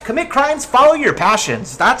Commit crimes, follow your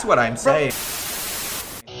passions. That's what I'm saying.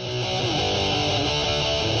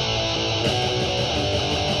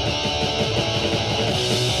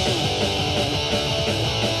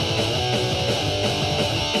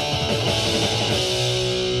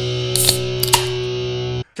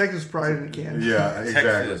 Texas pride in a can. Yeah, exactly.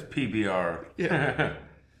 Texas PBR. Yeah.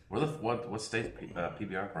 What state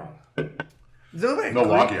PBR from?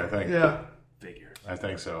 Milwaukee, I think. Yeah. Figures. I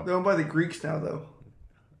think so. They're owned by the Greeks now, though.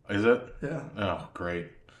 Is it? Yeah. Oh, great.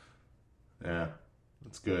 Yeah.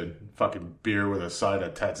 That's good. Fucking beer with a side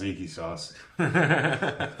of tzatziki sauce.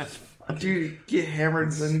 Dude, get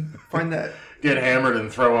hammered and then find that. Get hammered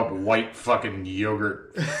and throw up white fucking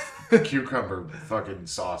yogurt cucumber fucking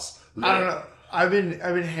sauce. I don't know. I've been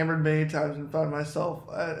hammered many times and found myself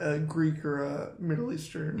at a Greek or a Middle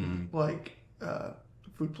Eastern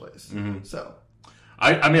food place. Mm-hmm. So,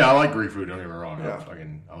 I mean, I like Greek food. Don't get me wrong. Yeah.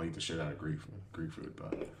 I'll eat the shit out of Greek food,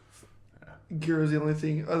 but gyro's the only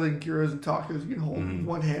thing other than gyros and tacos you can hold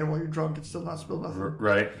one hand while you're drunk and still not spill nothing.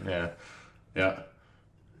 right? Yeah.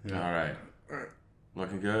 All right.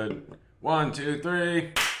 Looking good. 1, 2,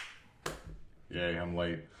 3. Yay, I'm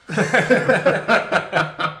late.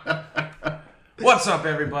 What's up,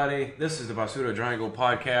 everybody? This is the Basuto Triangle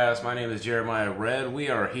Podcast. My name is Jeremiah Red. We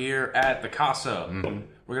are here at the Casa. Mm-hmm.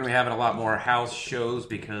 We're going to be having a lot more house shows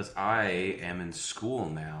because I am in school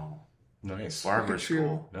now. Nice. Barber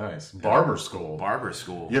school. Nice. Barber school. Barber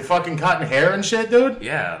school. You fucking cutting hair and shit, dude?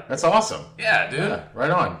 Yeah. That's awesome. Yeah, dude. Yeah,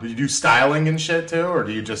 right on. Do you do styling and shit too, or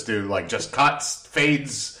do you just do like just cuts,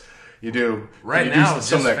 fades? You do Now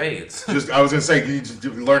it's just fades. I was gonna say, can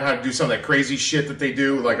you learn how to do some of that crazy shit that they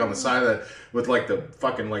do, like on the side of the with like the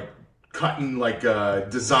fucking like cutting like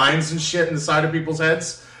designs and shit in the side of people's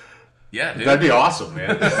heads? Yeah, dude. That'd be awesome,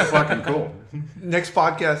 man. That's fucking cool. Next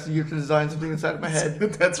podcast, you have to design something inside of my head.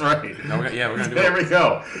 That's right. No, we're gonna do There we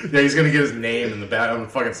go. Yeah, he's gonna get his name in the back on the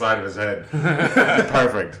fucking side of his head.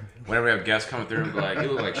 Perfect. Whenever we have guests coming through and be like,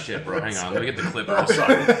 you look like shit, bro. Hang on, let me get the clipper. I'm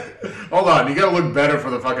sorry. Hold on, you gotta look better for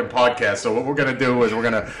the fucking podcast. So what we're gonna do is we're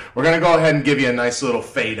gonna go ahead and give you a nice little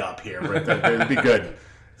fade up here. Right there. It'll be good.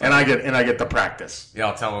 And I get the practice. Yeah,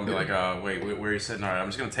 I'll tell them, be like, wait, where are you sitting? All right, I'm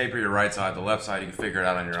just going to taper your right side. The left side, you can figure it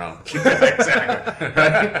out on your own. Exactly.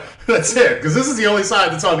 Right? That's it. Because this is the only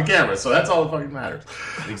side that's on the camera, so that's all that fucking matters.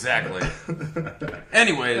 Exactly.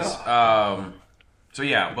 Anyways, so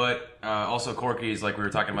yeah, but also Corky's, like we were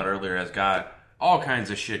talking about earlier, has got all kinds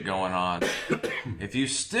of shit going on. If you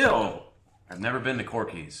still have never been to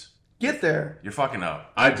Corky's, Get there. you're fucking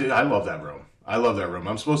up. I love that room.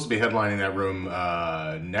 I'm supposed to be headlining that room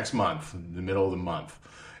next month, the middle of the month.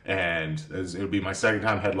 And it'll be my second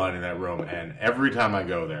time headlining that room. And every time I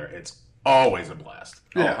go there, it's always a blast.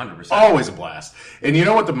 Yeah. 100%. Always a blast. And you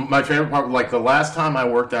know what my favorite part, like the last time I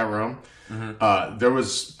worked that room,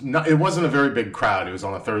 it wasn't a very big crowd. It was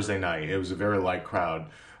on a Thursday night. It was a very light crowd. It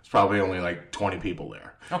was probably only like 20 people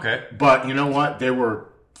there. Okay. But you know what? They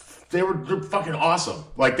were fucking awesome.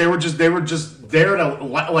 Like they were just there to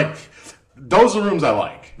like. Those are rooms I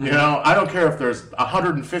like. You know, I don't care if there's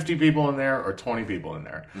 150 people in there or 20 people in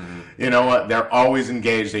there. You know what? They're always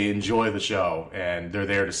engaged. They enjoy the show, and they're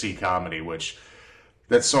there to see comedy, which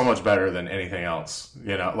that's so much better than anything else.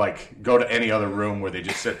 You know, like go to any other room where they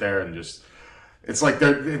just sit there and just. It's like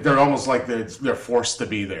they're almost like they're forced to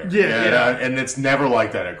be there. Yeah. And it's never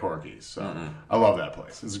like that at Corky's. So I love that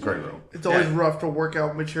place. It's a great room. It's always rough to work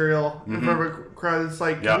out material in front of a crowd. It's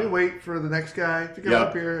like, can we wait for the next guy to come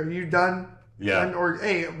up here? Are you done? Yeah. Done? Or,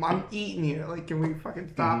 hey, I'm eating here. Like, can we fucking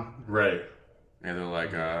stop? Right. And they're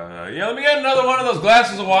like, let me get another one of those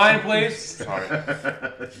glasses of wine, please. Sorry.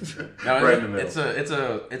 Now, Right in the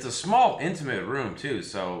middle. it's a small, intimate room too.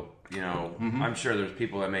 So you know, I'm sure there's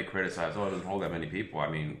people that may criticize. Oh, it doesn't hold that many people. I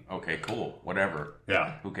mean, okay, cool, whatever.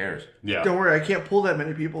 Yeah. Who cares? Yeah. Don't worry, I can't pull that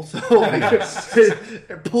many people, so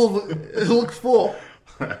it looks full.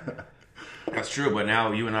 That's true, but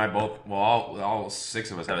now you and I both, well, all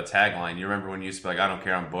six of us have a tagline. You remember when you used to be like, I don't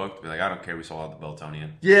care, I'm booked? Be like, I don't care, we sold out the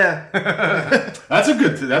Beltonian. Yeah. That's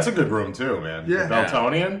a good room too, man. Yeah. The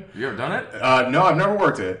Beltonian. You ever done it? No, I've never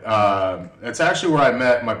worked it. It's actually where I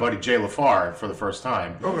met my buddy Jay LaFar for the first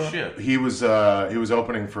time. Oh, shit. He was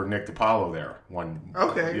opening for Nick DiPaolo there one.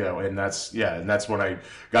 Okay. Yeah, and that's when I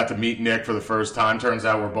got to meet Nick for the first time. Turns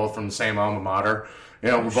out we're both from the same alma mater. You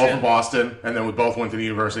know, we're both from Boston, and then we both went to the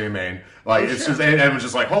University of Maine. Like, it's just, and it was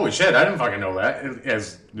just like, holy shit, I didn't fucking know that. It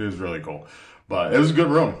was really cool. But it was a good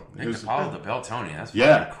room. Nick DiPaolo, the Beltonian, that's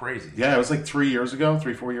Yeah. fucking crazy. Yeah, it was like 4 years ago.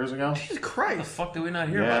 Jesus How the Christ. fuck did we not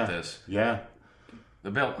hear about this? Yeah. The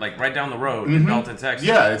Belt, like right down the road in Belton, Texas.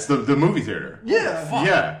 Yeah, it's the movie theater. Yeah. Fuck.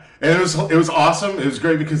 Yeah, and it was awesome. It was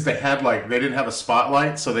great because they didn't have a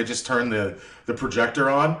spotlight, so they just turned the projector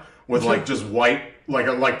on with like just white,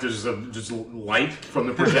 like there's just light from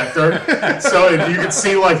the projector, so you could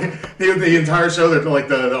see like the entire show. That like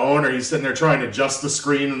the owner, he's sitting there trying to adjust the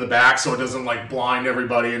screen in the back so it doesn't like blind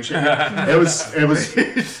everybody and shit. It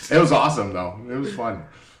was awesome though. It was fun.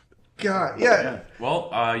 God, yeah.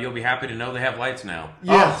 Well, you'll be happy to know they have lights now.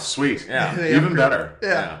 Yeah. Oh, sweet. Yeah. Even better.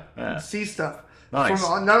 Yeah. See stuff. Nice.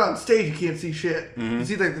 Not on stage, you can't see shit. You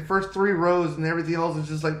see like the first 3 rows and everything else is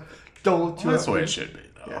just like, don't look too That's the way it should be.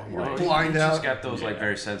 Yeah, Like, you're blind out. Just got those like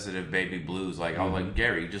very sensitive baby blues. Like I was like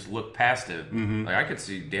Gary, you just look past it. Like I could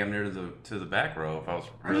see damn near to the back row if I was.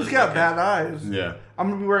 I just got bad eyes. yeah. I'm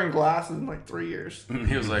gonna be wearing glasses in like 3 years.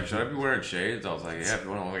 He was like, "Should I be wearing shades?" I was like, "Yeah, if you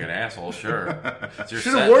want to look like an asshole, sure." It's your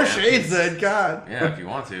Should have set, wore man. shades then. God. Yeah, if you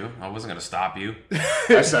want to. I wasn't gonna stop you.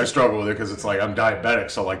 I struggle with it because it's like I'm diabetic,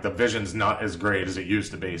 so like the vision's not as great as it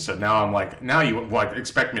used to be. So now I'm like, now you like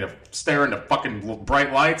expect me to stare into fucking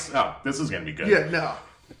bright lights? Oh, this is gonna be good. Yeah. No.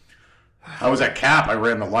 I was at Cap. I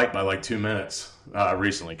ran the light by like 2 minutes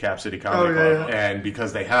recently, Cap City Comedy Club, and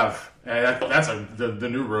because they have that's the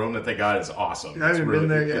new room that they got is awesome. I haven't been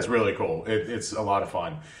there yet. It's really cool. It's a lot of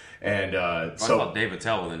fun, and I so thought David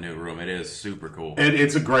Tell in the new room. It is super cool.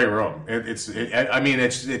 it's a great room. It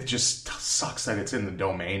just sucks that it's in the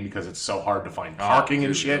domain because it's so hard to find parking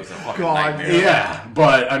and shit. It was a fucking God, nightmare. Yeah,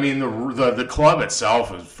 but I mean the club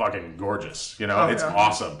itself is fucking gorgeous. You know, it's yeah.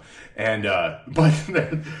 awesome. And but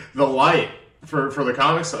the light for the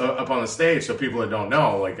comics up on the stage, so people that don't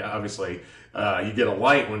know, like obviously you get a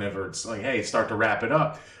light whenever it's like, hey, start to wrap it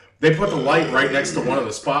up. They put the light right next to one of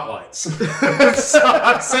the spotlights. So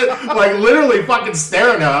I'm sitting, like literally fucking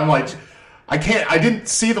staring at it. I'm like, I didn't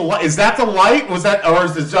see the light. Is that the light? Was that, or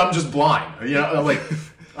is this, I'm just blind? You know, like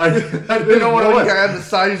I didn't know what it One was. guy on the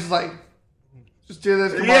side, he's just like, just do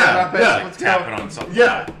this. Come Yeah, on, wrap it. yeah. Let's Tap go. it on something.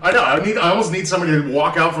 Yeah, I know. I almost need somebody to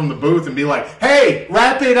walk out from the booth and be like, "Hey,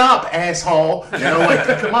 wrap it up, asshole!" You know, like,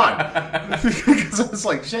 come on, because it's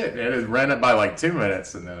like shit, man. It ran it by like 2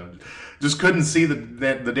 minutes, and then just couldn't see the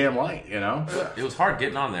damn light. You know. It was hard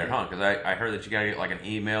getting on there, huh? Because I heard that you gotta get like an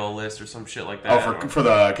email list or some shit like that. Oh, for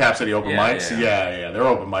the Cap City open Yeah, mics, yeah. yeah, they're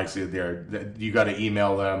open mics. You got to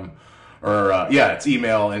email them. Or, it's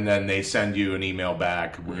email, and then they send you an email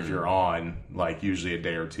back if you're on, like, usually a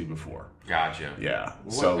day or two before. Gotcha. Yeah.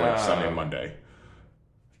 So, like, Sunday and Monday.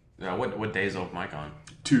 What day is open mic on?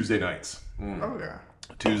 Tuesday nights. Oh, yeah.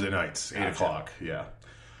 Tuesday nights, 8 o'clock. Yeah.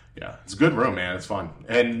 Yeah. It's a good room, man. It's fun.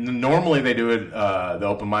 And normally they do it, the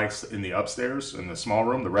open mics in the upstairs, in the small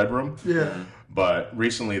room, the red room. Yeah. But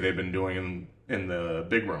recently they've been doing in the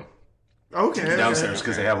big room. Okay. Downstairs,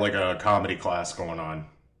 because they have, like, a comedy class going on.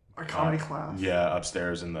 A comedy class. Yeah,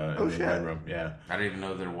 upstairs in the shit. red room. Yeah. I didn't even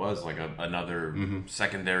know there was like another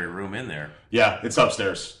secondary room in there. Yeah, it's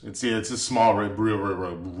upstairs. It's a small,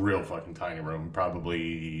 real fucking tiny room.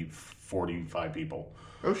 Probably 45 people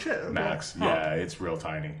Oh, shit. Okay. max. Yeah, it's real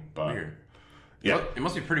tiny. But Weird. yeah, Well, it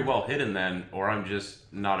must be pretty well hidden then, or I'm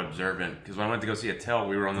just not observant. Because when I went to go see a Tell,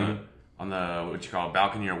 we were on the what you call it,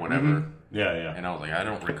 balcony or whatever, yeah. and I was like, I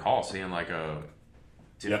don't recall seeing like a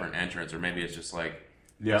different entrance, or maybe it's just like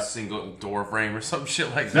Yeah. a single door frame or some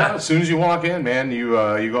shit like No, that. as soon as you walk in, man, you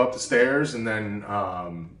go up the stairs, and then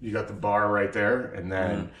you got the bar right there, and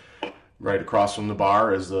then right across from the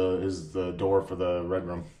bar is the door for the red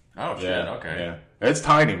room. Oh shit! Yeah, Okay. yeah. It's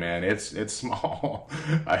tiny, man. It's small.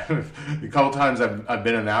 A couple times I've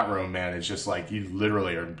been in that room, man. It's just like you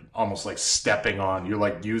literally are almost like stepping on. You're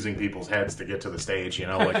like using people's heads to get to the stage. You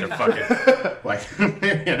know, like they're fucking like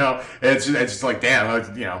you know. It's just like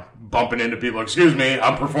damn, you know, bumping into people. Excuse me,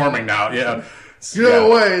 I'm performing now. Yeah. Get out of the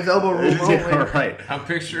way. It's elbow room only. Yeah, right. I'm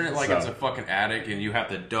picturing it like So. it's a fucking attic and you have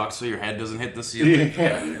to duck so your head doesn't hit the ceiling.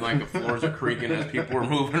 Yeah. And like the floors are creaking as people are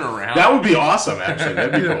moving around. That would be awesome, actually.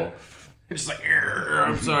 That'd be cool. It's just like,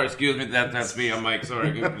 I'm sorry, excuse me, that's me. I'm Mike.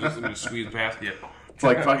 Sorry, just let me squeeze past you. It's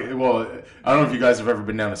like fucking. Well, I don't know if you guys have ever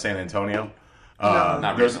been down to San Antonio.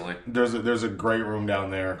 Not there's, recently. There's a great room down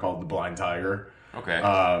there called the Blind Tiger. Okay.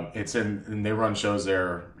 And they run shows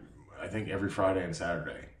there, I think every Friday and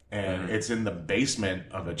Saturday, and it's in the basement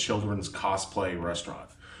of a children's cosplay restaurant.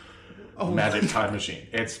 Magic Time Machine.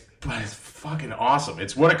 It's fucking awesome.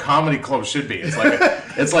 It's what a comedy club should be. It's like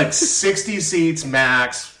it's like 60 seats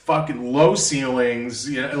max, fucking low ceilings.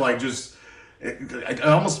 You know, like just it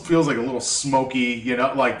almost feels like a little smoky, you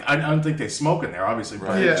know, like I don't think they smoke in there, obviously,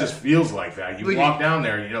 but Yeah. it just feels like that. You Like- walk down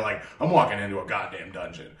there and you're like, I'm walking into a goddamn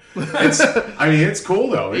dungeon. It's cool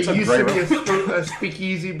though. It's It a used great to be a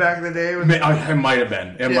speakeasy back in the day. It might have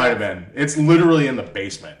been. It might have been. It's literally in the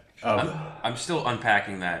basement of I'm still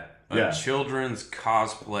unpacking that. A Yeah. children's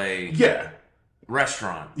cosplay yeah.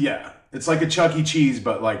 restaurant. Yeah. It's like a Chuck E. Cheese,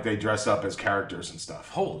 but like they dress up as characters and stuff.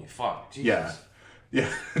 Holy fuck. Jesus. Yeah. Yeah.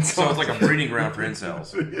 So it's like a breeding ground for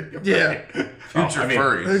incels. Yeah. Future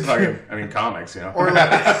furries. Comics, you know. Or like,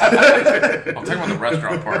 I'm talking about the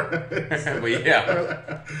restaurant part. But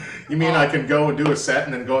yeah. You mean I can go and do a set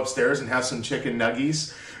and then go upstairs and have some chicken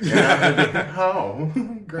nuggies? Yeah. Oh,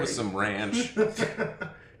 great. With some ranch.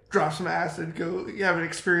 drop some acid, go. You have an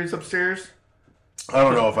experience upstairs. I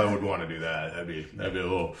don't know if I would want to do that. That'd be a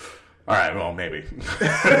little. All right, well, maybe.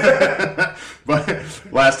 But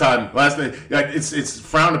last time, it's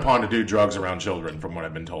frowned upon to do drugs around children, from what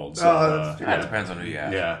I've been told. So, It depends on who you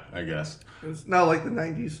ask. yeah, I guess. It's not like the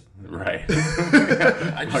 90s. Right.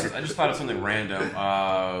 I just thought of something random.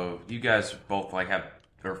 You guys both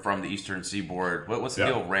are from the Eastern Seaboard. What's the Yeah.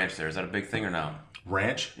 deal with ranch there? Is that a big thing or no?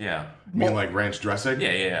 Ranch? Yeah. You mean like ranch dressing?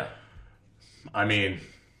 Yeah. I mean,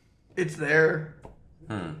 It's there.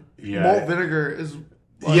 yeah. Malt vinegar is.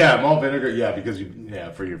 Yeah, malt vinegar. Yeah, because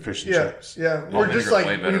for your fish and Yeah, chips. yeah. Malt Or just vinegar's like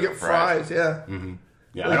way when better you than get fries. fries. Yeah.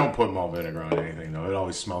 Yeah, I don't put malt vinegar on anything though. It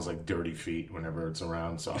always smells like dirty feet whenever it's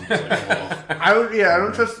around. So I'm just like, oh. I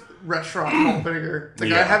don't trust restaurant malt vinegar.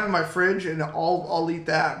 Like I Yeah. have it in my fridge and I'll eat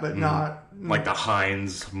that, but not. Like the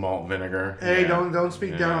Heinz malt vinegar. Hey, Yeah. don't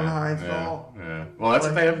speak down on Heinz at Yeah. all. Yeah. Well, that's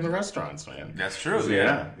what they have in the restaurants, man. That's true.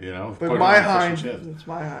 Yeah, you know. But put it my on fish and Heinz, chips. it's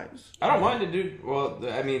my Heinz. I don't mind it, dude. Well,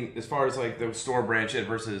 I mean, as far as like the store brand shit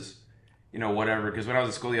versus, whatever. Because when I was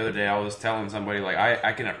at school the other day, I was telling somebody like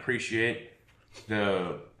I can appreciate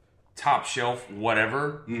the top shelf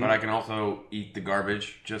whatever, but I can also eat the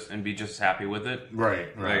garbage and be just as happy with it.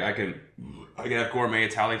 Right. Like I can have gourmet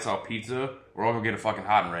Italian style pizza, or I'll go get a fucking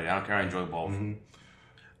hot and ready. I don't care. I enjoy both.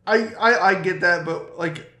 I get that, but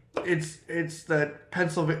like it's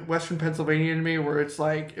that Western Pennsylvania in me where it's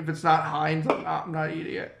like if it's not Heinz, I'm not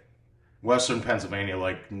eating it. Western Pennsylvania,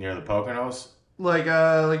 like near the Poconos. Like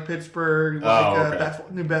Pittsburgh, okay.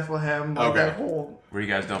 New Bethlehem, like that whole. Where you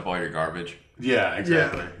guys dump all your garbage. Yeah,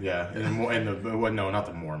 exactly. Yeah, no, not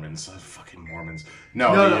the Mormons. Fucking Mormons.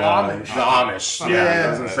 No, No, the the Amish. The Amish. Yeah, I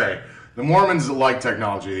was gonna say the Mormons like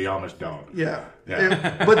technology. The Amish don't. Yeah.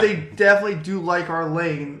 Yeah. But they definitely do like our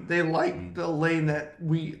lane. They like the lane that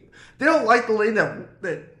they don't like the lane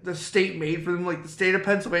that the state made for them. Like the state of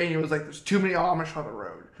Pennsylvania was like, there's too many Amish on the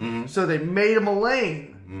road. So they made them a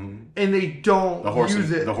lane. And they don't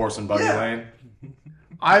use it. The horse and buggy lane.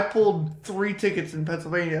 I pulled 3 tickets in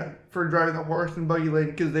Pennsylvania for driving the horse and buggy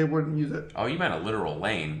lane because they wouldn't use it. Oh, you meant a literal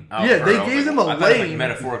lane. Oh, Yeah, they gave them a I thought it was, lane.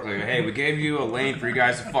 metaphorically, hey, we gave you a lane for you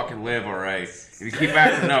guys to fucking live, all right? If you keep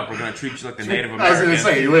acting up, we're going to treat you like the Native I was American. gonna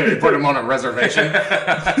say you literally put them on a reservation.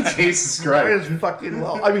 Jesus It Christ. is fucking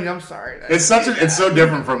well. I mean, I'm sorry. It's so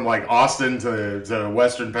different from like Austin to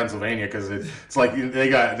Western Pennsylvania because it's like they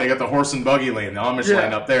got the horse and buggy lane, the Amish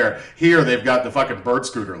lane up there. Here they've got the fucking bird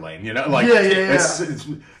scooter lane. Like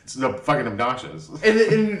it's the fucking obnoxious.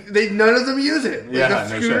 And none of them use it. Like Yeah,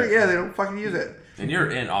 the no scooter, shit. yeah, they don't fucking use it. And you're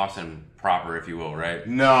in Austin proper, if you will, right?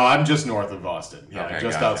 No, I'm just north of Austin. Yeah, Okay,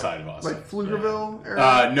 just gotcha. outside of Austin. Like Pflugerville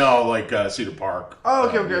area? No, like Cedar Park. Oh,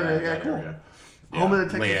 okay, yeah, that cool. area. Home of the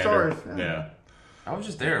Texas Leander. Stars. Yeah. I was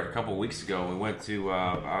just there a couple of weeks ago. We went to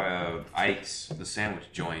Ike's, the sandwich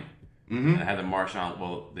joint. And I had the Marshawn,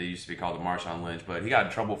 well, they used to be called the Marshawn Lynch, but he got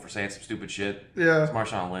in trouble for saying some stupid shit. Yeah. It's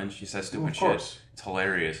Marshawn Lynch. He says stupid Of course. shit. It's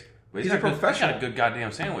hilarious. But He's got a good- professional. He's got a good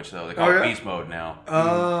goddamn sandwich, though. They call it yeah? Beast Mode now.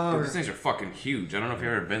 Oh. These things are fucking huge. I don't know if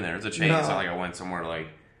you've ever been there. It's a chain. No. It's not like I went somewhere like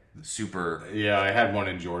super. Yeah, I had one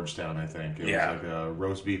in Georgetown, I think. It Yeah. was like a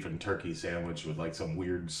roast beef and turkey sandwich with like some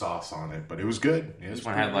weird sauce on it, but it was good. This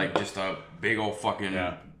one had like just a big old fucking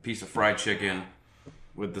Yeah. piece of fried chicken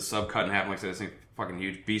with the sub cut in half. Like I said, this thing fucking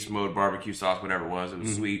huge. Beast Mode barbecue sauce, whatever it was. It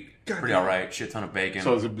was sweet. Pretty alright. Shit ton of bacon.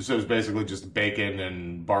 So it was basically just bacon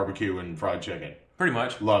and barbecue and fried chicken. Pretty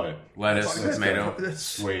much. Love it. Lettuce, tomato.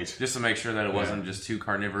 Sweet. Just to make sure that it wasn't just too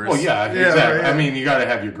carnivorous. Well, yeah, exactly. right, yeah. I mean, you got to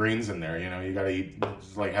have your greens in there. You know, you got to eat.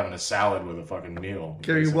 It's like having a salad with a fucking meal.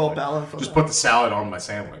 Gotta be basically. well balanced. Just put the salad on my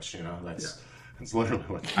sandwich. You know, that's literally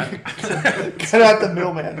what. Cut out the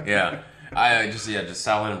middleman. Yeah. I just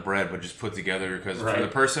salad and bread, but just put together because for the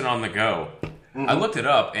person on the go. I looked it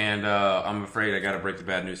up, and I'm afraid I got to break the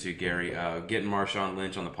bad news to you, Gary. Getting Marshawn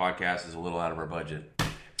Lynch on the podcast is a little out of our budget.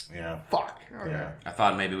 Yeah. Fuck. Okay. Yeah. I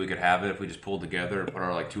thought maybe we could have it if we just pulled together and put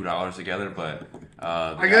our like $2 together, but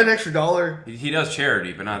I got an extra $1. He does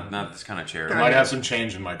charity, but not this kind of charity. I might have some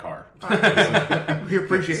change in my car. We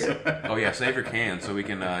appreciate it. Oh yeah, save your cans so we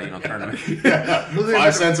can turn them.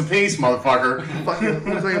 5 cents a piece, motherfucker. Fucking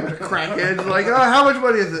looks like a bunch of crackheads. Like, oh, how much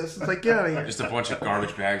money is this? It's like, get out of here. Just a bunch of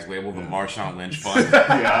garbage bags labeled the Marshawn Lynch Fund.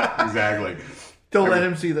 Yeah, exactly. Don't let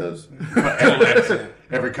him see those.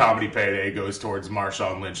 Every comedy payday goes towards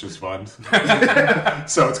Marshawn Lynch's fund.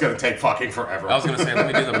 So it's going to take fucking forever. I was going to say, let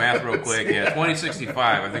me do the math real quick. Yeah, 2065,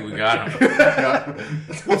 I think we got him.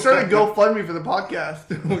 We'll start a GoFundMe for the podcast.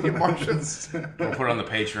 We'll get Martians. We'll put it on the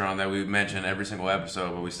Patreon that we mention every single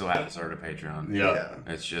episode, but we still haven't started a Patreon. Yeah.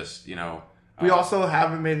 It's just, We also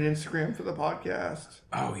haven't made an Instagram for the podcast.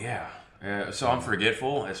 Oh, yeah. So I'm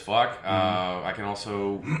forgetful as fuck. I can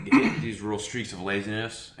also hit these real streaks of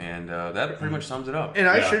laziness, and that pretty much sums it up. And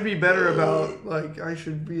I should be better about, like, I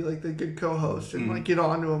should be, like, the good co-host and, like, get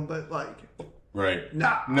on to him, but, like... Right.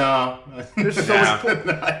 Nah. No. There's so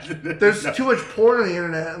much there's too much porn on the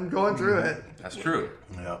internet. I'm going through it. That's true.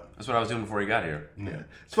 Yeah. That's what I was doing before you got here. Yeah.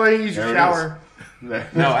 That's why I didn't use your shower.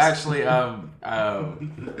 No, actually,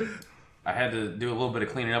 I had to do a little bit of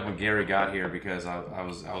cleaning up when Gary got here because I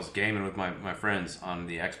was gaming with my friends on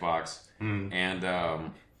the Xbox, and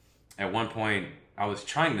at one point I was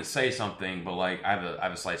trying to say something, but like I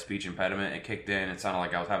have a slight speech impediment. It kicked in. It sounded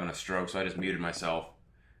like I was having a stroke, so I just muted myself.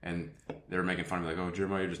 And they were making fun of me, like, "Oh,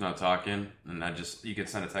 Jeremiah, you're just not talking." And you could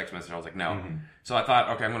send a text message. I was like, "No." So I thought,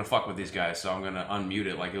 okay, I'm gonna fuck with these guys, so I'm gonna unmute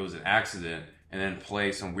it like it was an accident. And then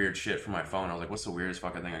play some weird shit from my phone. I was like, what's the weirdest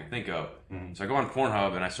fucking thing I can think of? So I go on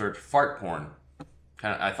Pornhub and I search fart porn.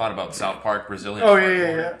 I thought about South Park, Brazilian Oh, fart porn.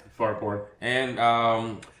 yeah. Fart porn. And,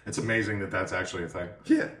 it's amazing that that's actually a thing.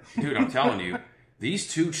 Yeah. dude, I'm telling you, these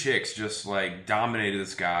two chicks just, like, dominated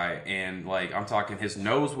this guy. And, like, I'm talking, his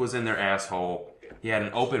nose was in their asshole. He had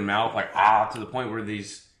an open mouth, like, to the point where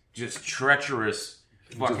these just treacherous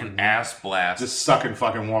fucking ass blast, just sucking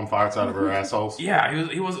fucking warm farts out of her assholes. Yeah,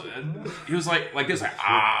 he was like this, like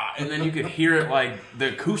and then you could hear it like the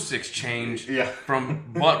acoustics change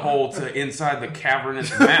from butthole to inside the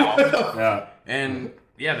cavernous mouth. Yeah, and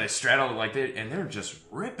they straddle like and they're just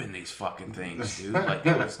ripping these fucking things, dude. Like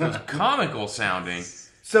it was comical sounding.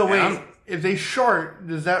 So wait, if they short,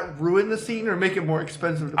 does that ruin the scene or make it more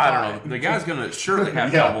expensive to buy? I don't know. The guy's gonna surely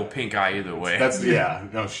have double pink eye either way. That's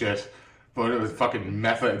no shit. But it was fucking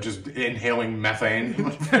methane, just inhaling methane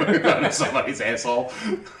out of somebody's asshole.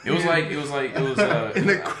 It was. I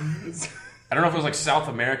don't know if it was like South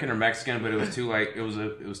American or Mexican, but it was two it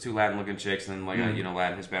was two Latin looking chicks and then like a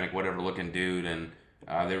Latin, Hispanic, whatever looking dude, and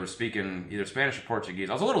they were speaking either Spanish or Portuguese.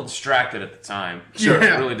 I was a little distracted at the time, to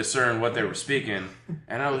really discern what they were speaking,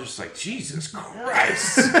 and I was just like, Jesus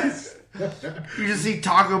Christ. You just see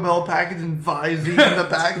Taco Bell packaged in Visine in the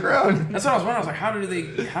background. That's what I was wondering. I was like,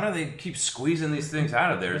 how do they keep squeezing these things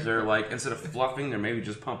out of there? Is there like, instead of fluffing, they're maybe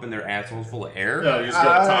just pumping their assholes full of air? Yeah, you just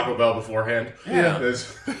got Taco Bell beforehand. Yeah.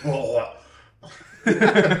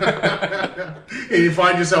 And you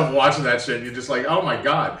find yourself watching that shit and you're just like, oh my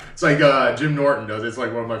god. It's like Jim Norton does. It's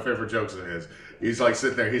like one of my favorite jokes of his. He's like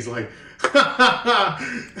sitting there, he's like,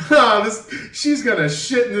 she's gonna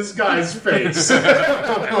shit in this guy's face.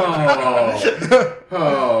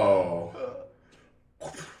 Oh.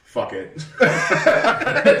 Fuck it.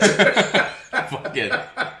 Fuck it.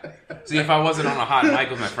 See, if I wasn't on a hot mic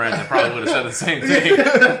with my friends, I probably would have said the same thing.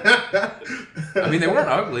 I mean, they weren't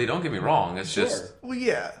ugly, don't get me wrong. It's just... Well,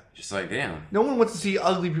 yeah. Just like, damn. No one wants to see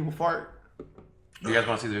ugly people fart. You guys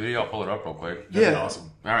want to see the video? I'll pull it up real quick. That'd be awesome.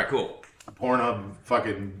 Alright, cool. Pornhub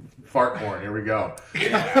fucking fart porn. Here we go.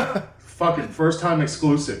 Fucking first time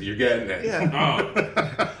exclusive. You're getting it.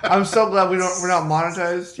 Yeah. I'm so glad we're not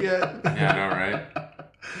monetized yet. Yeah, I know, right?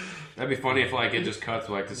 That'd be funny if like it just cuts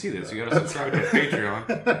like to see this. You gotta subscribe to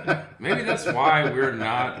Patreon. Maybe that's why we're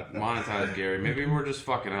not monetized, Gary. Maybe we're just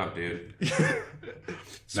fucking up, dude.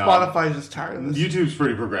 Spotify's just tired of this. YouTube's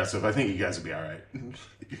pretty progressive. I think you guys will be all right.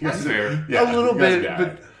 That's fair. Yeah, a little bit,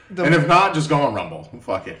 but and if not, just go on Rumble.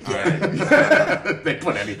 Fuck it. Right. They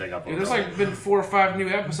put anything up on There's Rumble. like been 4 or 5 new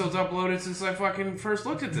episodes uploaded since I fucking first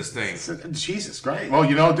looked at this thing. Jesus Christ.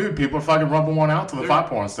 Well, dude, people are fucking rubbing one out to the fart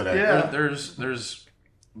porns today. Yeah. There's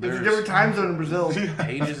there's a different time zone in Brazil.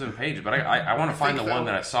 pages and pages, but I want to find the one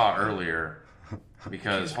that I saw earlier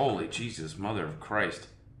because holy Jesus, mother of Christ.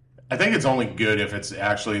 I think it's only good if it's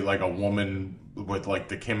actually like a woman with like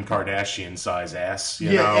the Kim Kardashian size ass,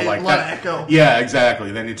 you know, like a lot that. of echo. Yeah,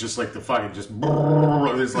 exactly. Then it's just like the fucking just.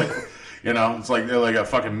 It's like, it's like a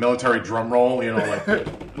fucking military drum roll, like like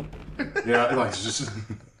it's just.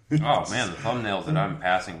 Oh man, the thumbnails that I'm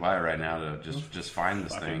passing by right now to just find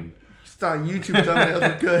this thing. Just thought YouTube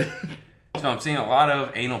thumbnails are good. So I'm seeing a lot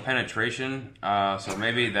of anal penetration. So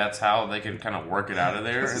maybe that's how they can kind of work it out of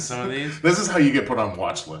there in some of these. This is how you get put on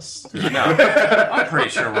watch lists. No, I'm pretty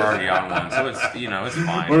sure we're already on one, so it's it's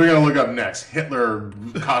fine. What are we gonna look up next? Hitler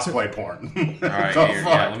cosplay porn. All right, Oh, here,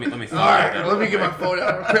 fuck. yeah, let me All find right, it. let me get my phone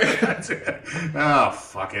out real quick. Oh,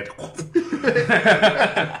 fuck it.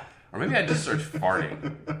 Or maybe I just search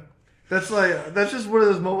farting. That's just one of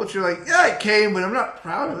those moments you're like, yeah, it came, but I'm not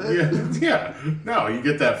proud of it. Yeah. No, you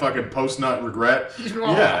get that fucking post-nut regret.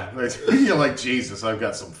 Oh. Yeah. You're like, Jesus, I've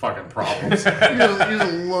got some fucking problems. You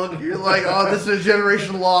just look, you're like, oh, this is a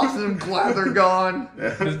generation lost, and I'm glad they're gone.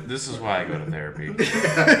 This is why I go to therapy.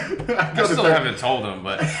 I still haven't told him,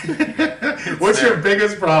 but What's your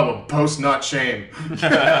biggest problem? Post-nut shame.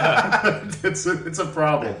 It's a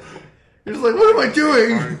problem. You're just like, what am I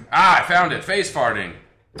doing? I found it. Face farting.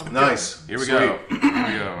 Nice. Here we Sweet. go. Here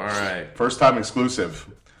we go. All right. First time exclusive.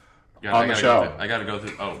 Guys, On the show. I gotta go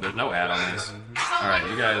through. Oh, there's no ad on this. All right,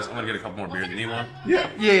 you guys. I'm gonna get a couple more beers. You need one?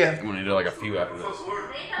 Yeah. I'm gonna do like a few after this.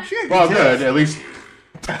 Well, good. At least.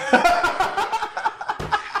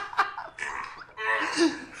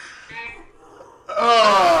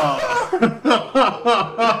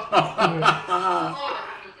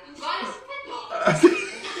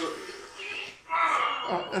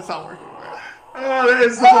 That's not working. Oh, that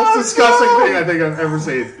is the most disgusting thing I think I've ever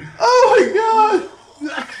seen. Oh my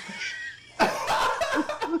god!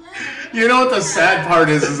 You know what the sad part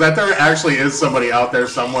is that there actually is somebody out there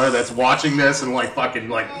somewhere that's watching this and like fucking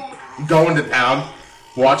like going to town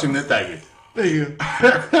watching it. Thank you. There you go.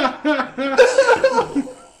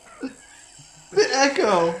 The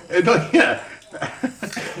echo. Yeah.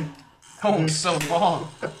 Oh, it's so long.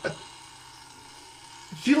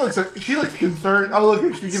 She looks concerned. Oh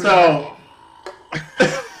look, she's giving So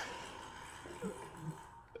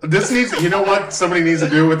this needs. You know what? Somebody needs to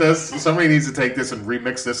do with this. Somebody needs to take this and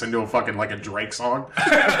remix this into a fucking like a Drake song.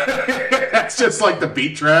 That's just like the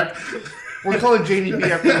beat track. We're calling JDB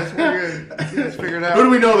after this. We're gonna get this figured out. Who do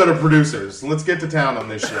we know that are producers? Let's get to town on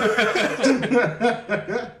this shit.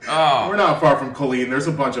 We're not far from Colleen. There's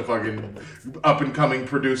a bunch of fucking up and coming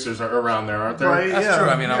producers around there, aren't there? Right. That's Yeah. true.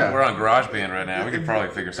 I mean, Yeah. we're on GarageBand right now. We could probably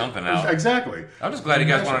figure something out. Exactly. I'm just glad you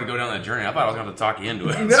guys wanted to go down that journey. I thought I was going to talk you into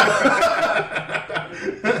it.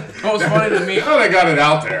 What was funny to me. Oh, they got it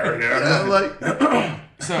out there. Yeah. Like,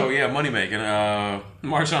 So yeah, money making.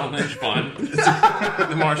 Marshawn Lynch fund.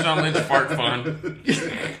 The Marshawn Lynch fart fund.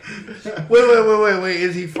 wait.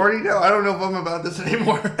 Is he farting now? I don't know if I'm about this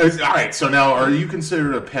anymore. All right. So now, are you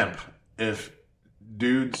considered a pimp if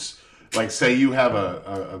dudes like say you have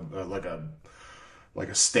a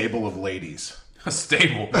stable of ladies? A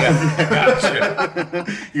stable. Yeah,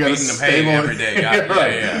 gotcha. You got Feeding them hay every day. Gotcha.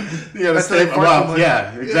 Right. Yeah. You got a That's how they stable. fart so Well, much.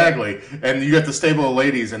 yeah, exactly. And you got the stable of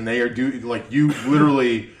ladies, and they are you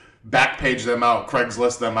literally backpage them out,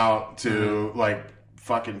 Craigslist them out to like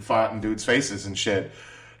fucking fight in dudes' faces and shit.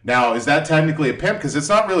 Now, is that technically a pimp? Because it's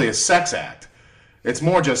not really a sex act. It's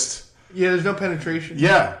more just Yeah, there's no penetration.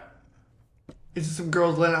 yeah. It's just some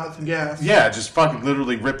girls letting out some gas. Yeah, just fucking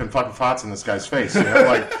literally ripping fucking farts in this guy's face, you know,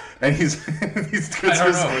 like, and he's I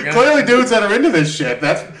don't know, we're gonna- clearly dudes that are into this shit.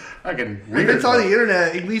 That's fucking weird. If it's on the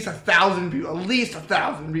internet, at least 1,000 people. At least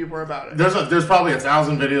 1,000 people are about it. There's probably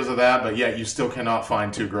 1,000 videos of that, but yet you still cannot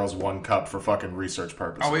find 2 girls, 1 cup for fucking research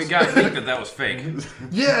purposes. Oh, we got leaked that was fake.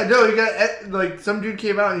 Yeah, no, you got like some dude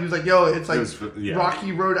came out and he was like, "Yo, it's like yeah.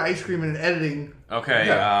 Rocky Road ice cream and editing." Okay.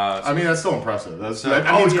 Yeah. I mean, that's still impressive. That's, So- that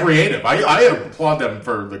means creative. I applaud them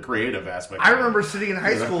for the creative aspect. I remember sitting in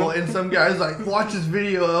high school and some guys like watch this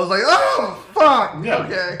video. And I was like, "Oh fuck!" Yeah.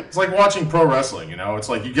 Okay. It's like watching pro wrestling, you know? It's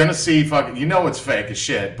like you're gonna see fucking, you know it's fake as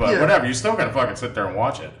shit, but Yeah. whatever, you still gotta fucking sit there and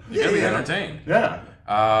watch it. You're gonna be Yeah. entertained. Yeah.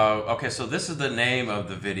 Okay, so this is the name of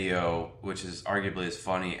the video, which is arguably as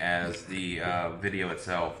funny as the video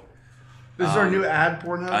itself. This is our new ad,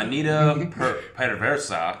 Pornhub. Anita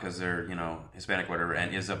Perversa, because they're, Hispanic, whatever,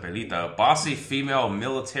 and Isabelita, bossy female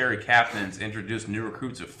military captains introduced new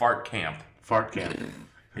recruits at Fart Camp. Fart camp.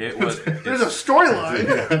 There's There's a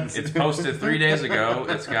storyline. It's posted 3 days ago.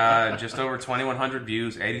 It's got just over 2,100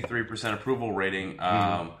 views, 83% approval rating,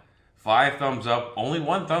 5 thumbs up, only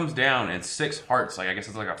 1 thumbs down, and 6 hearts. Like I guess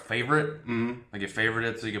it's like a favorite. Like you favorite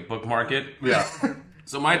it so you can bookmark it. Yeah.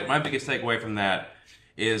 So my biggest takeaway from that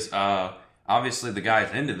is I obviously the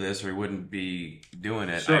guy's into this, or he wouldn't be doing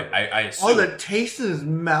it. Sure. I assume. Oh, the taste in his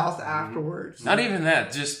mouth afterwards. Not even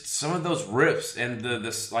that, just some of those rips and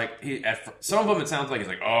this like some of them it sounds like he's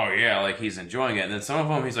like, oh yeah, like he's enjoying it, and then some of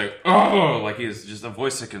them he's like, oh, like he's just a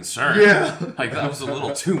voice of concern. Yeah. Like that was a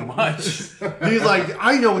little too much. He's like,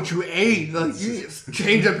 I know what you ate. Like, you just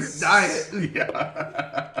change up your diet.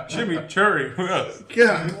 Yeah. Jimmy Cherry.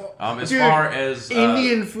 Yeah. As Dude, far as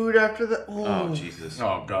Indian food after that. oh Oh, Jesus.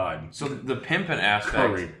 Oh God. So the pimping aspect.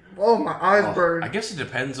 Curry. oh my eyes burn. I guess it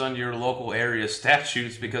depends on your local area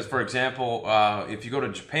statutes because, for example, if you go to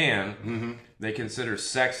Japan, they consider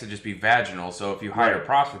sex to just be vaginal. So if you hire a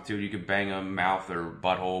prostitute, you can bang them mouth or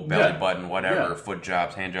butthole, belly button, whatever, foot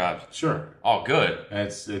jobs, hand jobs. Sure. All good.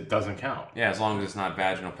 It doesn't count. Yeah, as long as it's not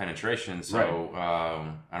vaginal penetration. So,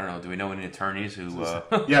 I don't know. Do we know any attorneys who...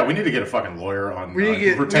 Yeah, we need to get a fucking lawyer on We need to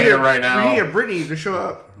get retainer right now. We need to get Brittany to show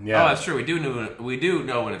up. Yeah. Oh, that's true. We do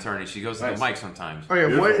know an attorney. She goes to the mic sometimes. Okay,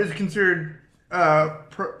 Beautiful. what is considered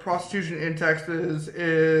prostitution in Texas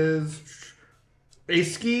is a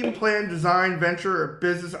scheme, plan, design, venture, or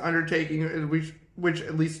business undertaking in which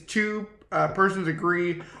at least two persons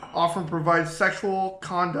agree often provides sexual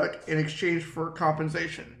conduct in exchange for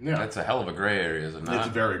compensation. Yeah. That's a hell of a gray area, is it not?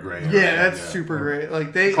 It's very gray. Yeah, that's super great.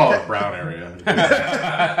 Like they Call it brown area.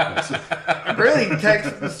 Apparently,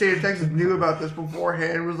 the state of Texas knew about this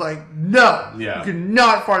beforehand. And was like, no, Yeah. you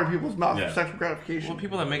cannot fart in people's mouths Yeah. for sexual gratification. Well,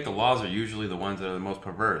 people that make the laws are usually the ones that are the most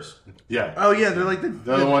perverse. Yeah. Oh yeah, they're like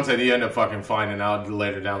They're the ones that you end up fucking finding out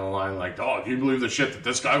later down the line, like, oh, do you believe the shit that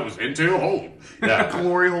this guy was into? Holy. Yeah.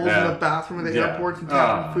 glory holes Yeah. in the bathroom at the Yeah. airports and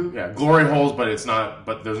tapping food. Yeah, glory holes, but it's not.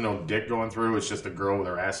 But there's no dick going through. It's just a girl with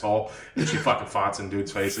her asshole, and she fucking farts in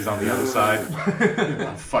dudes' faces on the other side,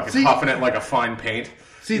 fucking huffing it like a fine paint.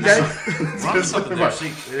 See that? Run something there. See,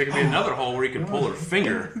 there could be another hole where you can pull her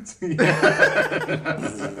finger.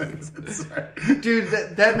 Dude,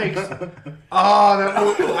 that makes.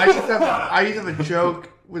 I used to have a joke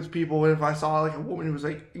with people if I saw like a woman who was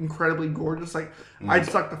like incredibly gorgeous, like I'd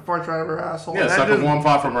suck the farts right out of her asshole. Yeah, That suck a doesn't- warm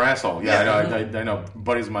fart from her asshole. Yeah, Yeah. I know.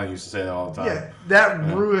 Buddies of mine used to say that all the time. Yeah,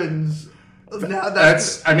 that ruins. Now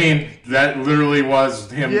I mean, that literally was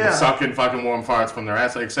him Yeah. sucking fucking warm farts from their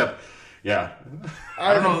ass. Except, yeah.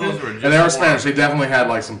 I don't know if those were just And they were more- Spanish. They definitely had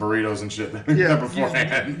like some burritos and shit Yeah,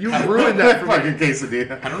 beforehand. you ruined that for me. fucking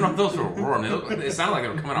quesadilla. I don't know if those were warm. It sounded like they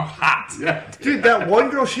were coming out hot. Yeah, Dude, that one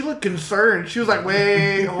girl, she looked concerned. She was like,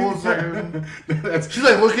 wait, hold a second. that's, She's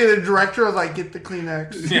like looking at the director. I was like, get the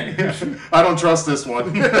Kleenex. I don't trust this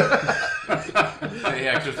one. They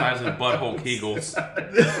exercise in butthole kegels.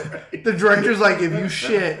 The director's like, if you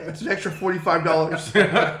shit, it's an extra $45.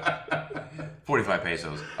 45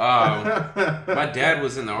 pesos. My dad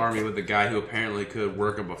was in the army with a guy who apparently could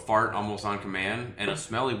work up a fart almost on command, and a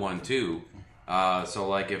smelly one too. So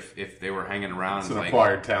like if they were hanging around, It's an like,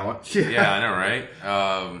 acquired talent. yeah, I know, right?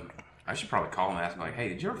 I should probably call him and ask him like, hey,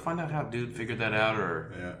 did you ever find out how dude figured that out?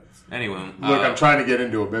 Or anyway, Look, I'm trying to get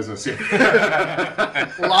into a business here.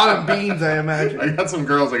 A lot of beans, I imagine. I got some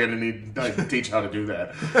girls I gotta teach how to do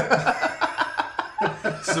that.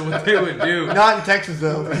 so what they would do. Not in Texas,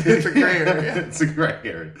 though. It's a gray area. It's a great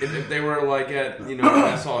area. If they were like at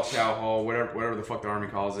mess hall, chow hall, whatever the fuck the army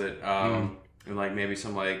calls it, and like maybe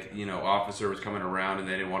some like officer was coming around and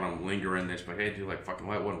they didn't want him lingering, they'd just be like, hey dude, like fucking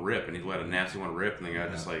let one rip, and he'd let a nasty one rip, and the guy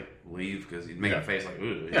just like leave because he'd make a face like,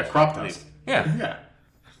 ooh, Yeah, crop dust. Yeah, Yeah.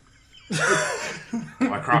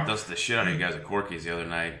 I crop dusted the shit out of you guys at Corky's the other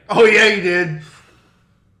night. Oh, yeah, you did.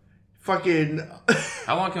 Fucking.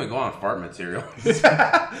 How long can we go on fart material?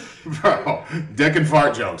 Bro, dick and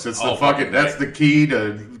fart jokes. It's the fucking, that's the key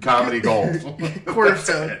to comedy gold.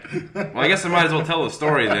 Cornerstone. Well, I guess I might as well tell the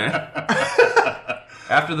story then.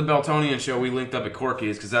 After the Beltonian show, we linked up at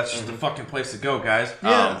Corky's because that's just the fucking place to go, guys.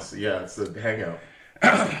 It's the hangout.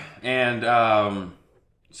 And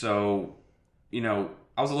so,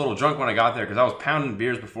 I was a little drunk when I got there because I was pounding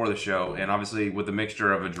beers before the show, and obviously with the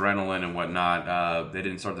mixture of adrenaline and whatnot, they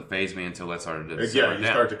didn't start to phase me until that started to Yeah, you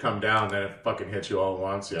start to come down, then it fucking hits you all at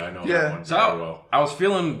once. Yeah, I know Yeah. that one So very well. I was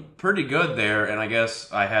feeling pretty good there, and I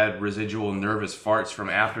guess I had residual nervous farts from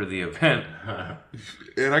after the event,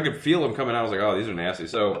 and I could feel them coming out. I was like, "Oh, these are nasty."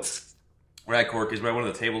 So we're at Corky's, we're at one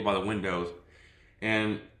of the tables by the windows,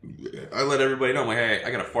 and I let everybody know, I'm like, "Hey,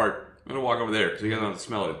 I got a fart. I'm gonna walk over there because you guys don't have to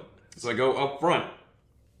smell it." So I go up front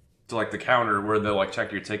to like the counter where they'll like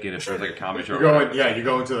check your ticket if there's like a comedy show. You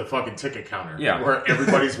go into the fucking ticket counter. Yeah. Where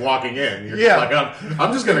everybody's walking in. You're Yeah. just like,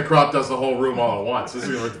 I'm just going to crop dust the whole room all at once. This is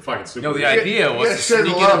going to the fucking super. No, the idea was to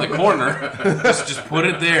sneak it in the corner, just put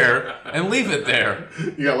it there and leave it there.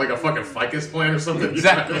 You got like a fucking ficus plant or something?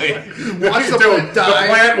 Exactly. Watch Dude, someone die. the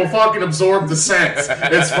plant will fucking absorb the scent.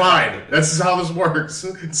 It's fine. This is how this works.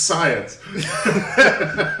 It's science.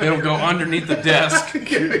 It'll go underneath the desk.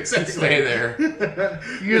 Exactly. Stay there.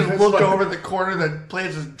 You just look over the corner, the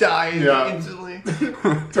plants just die instantly.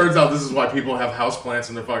 Turns out this is why people have house plants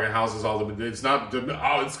in their fucking houses. It's not.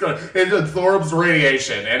 It's good. It absorbs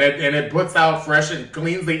radiation and it puts out fresh and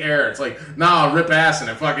cleans the air. It's like rip ass and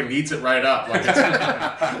it fucking eats it right up. Like it's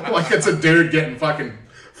like it's a dude getting fucking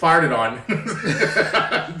farted on.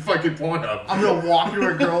 Fucking porn up. I'm gonna walk into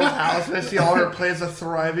a girl's house and I see all her plants are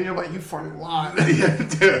thriving. I'm like, you farted a lot. Yeah,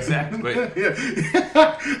 dude. Exactly.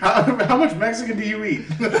 Yeah. How much Mexican do you eat?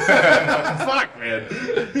 Fuck, man.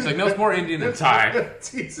 It's like, no, it's more Indian than Thai.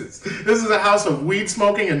 Jesus. This is a house of weed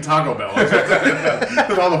smoking and Taco Bell.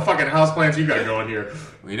 With all the fucking houseplants you got going here.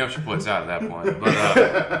 Well, you know she puts out at that point.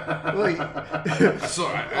 But, Like, so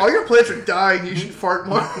all your plants are dying. You should fart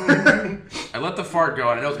more. I let the fart go,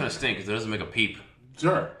 and I know it's going to stink because it doesn't make a peep.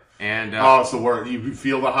 Sure. And it's the word. You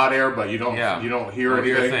feel the hot air, but you don't. Yeah. You don't hear Don't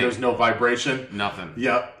hear a anything. thing. There's no vibration. nothing.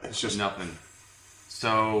 Yep. It's just Nothing.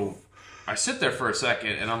 So I sit there for a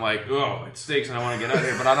second, and I'm like, oh, it stinks, and I want to get out of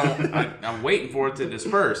here, but I don't. I'm waiting for it to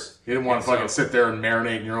disperse. You didn't want to fucking sit there and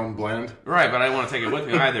marinate in your own blend. Right, but I didn't want to take it with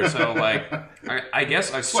me either. So, like, I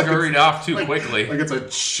guess I scurried off too quickly. Like it's a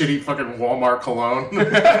shitty fucking Walmart cologne.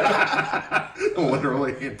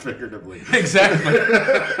 Literally and figuratively. Exactly.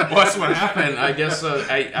 Well, that's what happened. I guess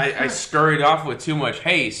I scurried off with too much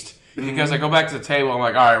haste. Because I go back to the table, I'm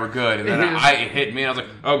like, all right, we're good. And then it hit me, and I was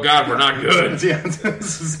like, oh, God, we're not good. Yeah,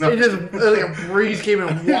 this is not... It just like a breeze came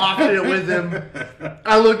and wafted it with him.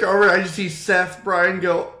 I looked over, I just see Seth Bryan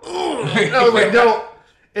go, "Ugh." And I was like, no.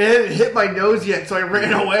 And it hadn't hit my nose yet, so I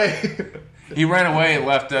ran away. He ran away and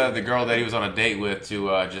left the girl that he was on a date with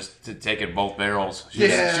to take it both barrels. She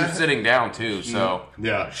was sitting down, too, so...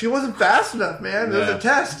 Yeah. She wasn't fast enough, man. It was a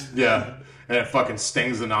test. Yeah. And it fucking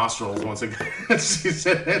stings the nostrils once again. It's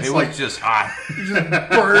It like was just hot. Just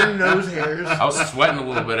burned nose hairs. I was sweating a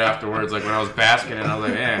little bit afterwards, like when I was basking, and I was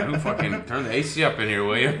like, man, who fucking turn the AC up in here,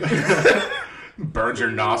 will you? burns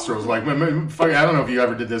your nostrils. Like, I don't know if you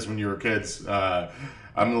ever did this when you were kids. I'm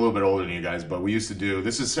a little bit older than you guys, but we used to do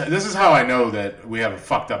this. Is how I know that we have a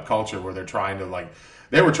fucked up culture where they're trying to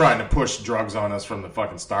they were trying to push drugs on us from the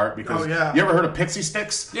fucking start. Because you ever heard of pixie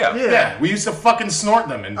sticks? Yeah. We used to fucking snort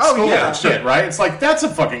them in school and shit, right? It's like, that's a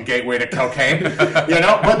fucking gateway to cocaine, you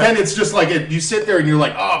know? But then it's just like, you sit there and you're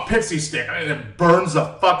like, oh, pixie stick, and it burns the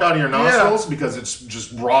fuck out of your nostrils because it's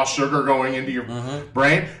just raw sugar going into your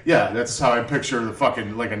brain. Yeah, that's how I picture the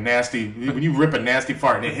fucking, like a nasty, when you rip a nasty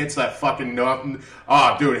fart and it hits that fucking, dude,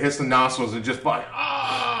 it hits the nostrils and just fucking,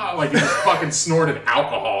 like you just fucking snorted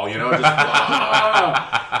alcohol, you know? Just,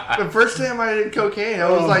 The first time I did cocaine, I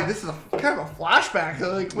was like, "This is kind of a flashback."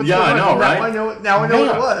 Like, what's going on? I know, right? Now I know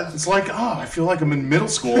what it was. It's like, I feel like I'm in middle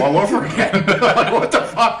school all over again. Like, what the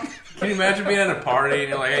fuck? Can you imagine being at a party and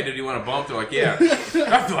you're like, hey, dude, you want a bump? They're like, yeah.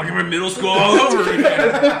 I feel like I'm in middle school all over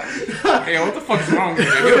again. Hey, what the fuck's wrong with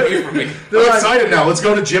me? Get away from me. I'm excited now. Let's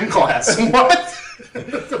go to gym class. What?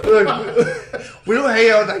 We don't hang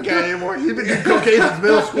out with that guy anymore. He's been doing cocaine since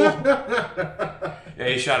middle school. Yeah,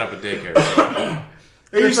 he shot up a daycare.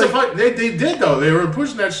 They did though. They were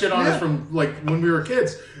pushing that shit on us from like when we were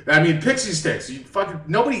kids. I mean, pixie sticks.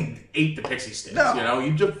 Nobody ate the pixie sticks. No. You know,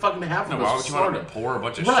 you just fucking have them. Why would you want to pour a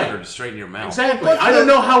bunch of sugar straight in your mouth? Exactly. I don't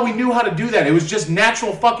know how we knew how to do that. It was just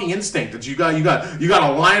natural fucking instinct that you got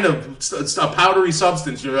a line of a powdery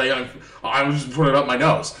substance. You're like, I was just putting it up my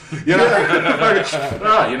nose. You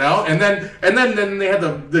know, you know. And then they had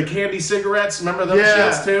the candy cigarettes. Remember those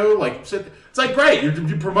shits too? Like. It's like, great, you're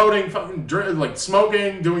promoting fucking like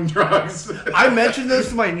smoking, doing drugs. I mentioned this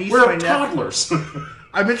to my niece and my nephew. Toddlers.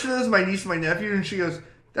 I mentioned this to my niece and my nephew, and she goes,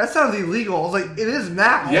 "That sounds illegal." I was like, "It is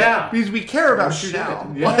now." Yeah. Because we care about you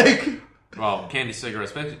now. Yeah. Like, well, candy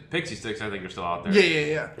cigarettes, pixie sticks, I think are still out there.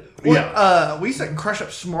 Yeah. Well, we used to crush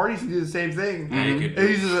up Smarties and do the same thing. Yeah, you could. It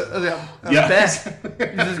uses a bet.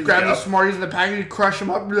 You just grab the Smarties in the package, crush them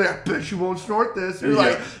up, and you're like, I bet you won't snort this. And you're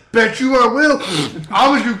like, bet you I will.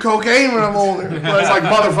 I'm going to do cocaine when I'm older. But it's like,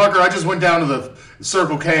 motherfucker, I just went down to the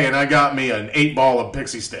Circle K and I got me an 8-ball of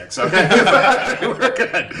pixie sticks, okay? We're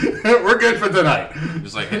good. We're good for tonight.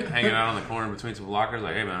 Just like hanging out on the corner between some lockers,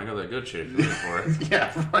 like, hey man, I got that good shit if you're looking for it.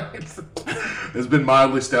 Yeah, right. It's been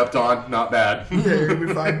mildly stepped on, not bad. Yeah, you're gonna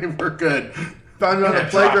be fine. We're good. Found it on the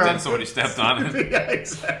Dropped playground. it, somebody stepped on it. Yeah,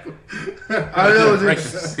 exactly. I don't know. Break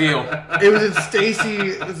the seal. It was in Stacy.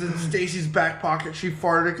 It was in Stacy's back pocket. She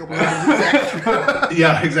farted a couple times.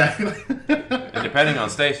 Yeah, exactly. And depending on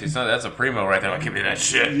Stacy, so that's a primo right there. Like, give me that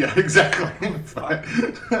shit. Yeah, exactly.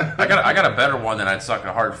 I got a better one than I'd suck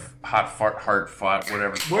a hot fart,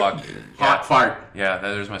 whatever the fuck. Hot fart. Yeah,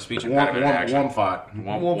 there's my speech Warm impediment action. fart.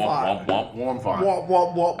 Warm fart.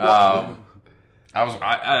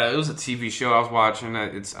 It was a TV show I was watching. I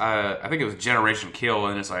think it was Generation Kill,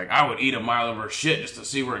 and it's like I would eat a mile of her shit just to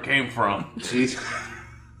see where it came from. Jeez.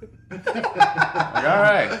 Like, all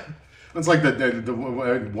right. It's like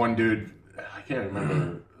the one dude. I can't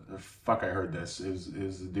remember the fuck I heard this. It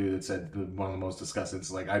was the dude that said one of the most disgusting.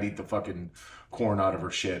 It's like I'd eat the fucking corn out of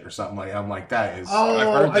her shit or something like. I'm like that is.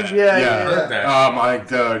 Oh, I've heard that. yeah. Heard that. Oh my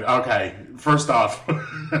dude. Okay, first off,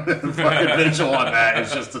 the fucking visual on that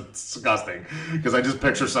is just disgusting because I just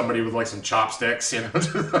picture somebody with like some chopsticks, you know, just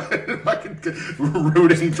fucking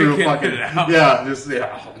rooting through Picking fucking it out.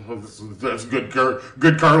 that's good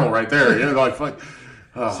kernel right there. You know, like fuck.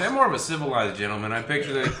 See, I'm more of a civilized gentleman. I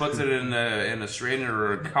picture that he puts it in a strainer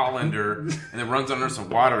or a colander and then runs under some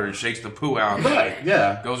water and shakes the poo out. And Right,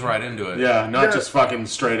 yeah. Goes right into it. Yeah, not just fucking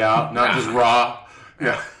straight out, not just raw.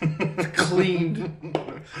 Yeah. Cleaned.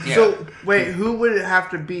 Yeah. So wait, who would it have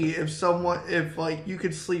to be if like you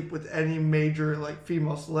could sleep with any major like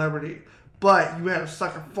female celebrity, but you had to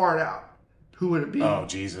suck a fart out? Who would it be? Oh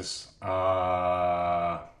Jesus.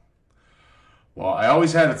 Well, I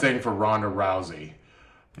always had a thing for Ronda Rousey.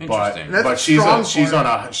 Interesting. But Strong she's fart.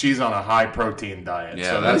 on a high protein diet,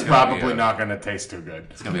 Yeah, so that's that's gonna probably be not going to taste too good.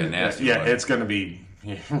 It's gonna be a nasty Yeah, one. it's going to be.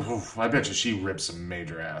 I bet you she rips some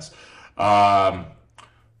major ass.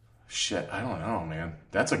 Shit, I don't know, man.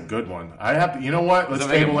 That's a good one. I have to. You know what? Let's Does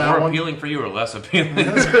it make it table more that one. appealing for you or less appealing?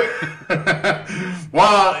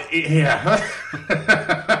 Well, yeah.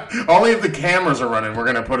 Only if the cameras are running, we're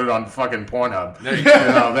gonna put it on fucking Pornhub. There you You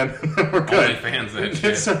know, then we're good. OnlyFans that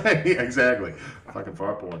shit. It's right, exactly. Fucking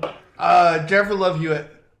fart porn. Jennifer Love Hewitt.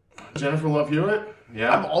 Jennifer Love Hewitt? I've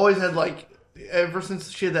Yeah. always had like ever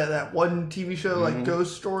since she had that one TV show like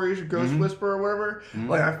Ghost Stories or Ghost Whisperer or whatever.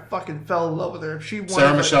 Like I fucking fell in love with her. If she wanted, Sarah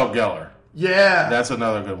like, Michelle Gellar. Yeah, That's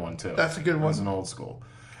another good one too. That's a good one. That's an old school.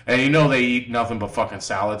 And you know they eat nothing but fucking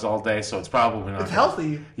salads all day, so it's probably not. it's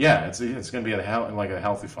healthy. Yeah, it's gonna be like a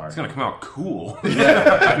healthy fart. It's gonna come out cool.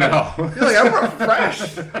 Yeah, I know. You're like I'm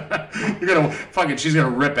refreshed. You're gonna fucking. She's gonna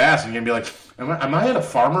rip ass, and you're gonna be like, "Am I at a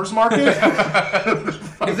farmer's market?" Is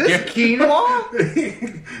this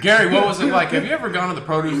quinoa? Gary, what was it like? Have you ever gone to the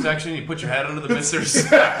produce section? You put your head under the misters,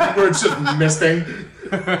 Where it's just misting.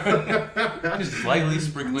 just lightly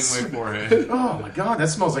sprinkling my forehead. Oh my god, that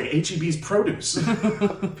smells like HEB's produce. I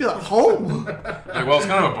feel at home. Like, well, it's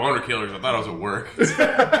kind of a boner killer, so I thought it was at work.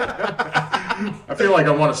 I feel like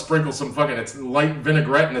I want to sprinkle some fucking light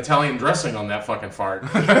vinaigrette and Italian dressing on that fucking fart.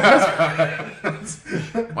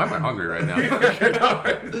 Why am I hungry right now?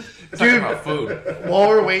 Talking about food. While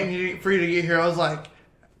we're waiting for you to get here, I was like,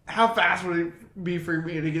 how fast would it be for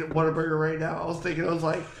me to get Whataburger right now? I was thinking,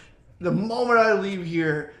 the moment I leave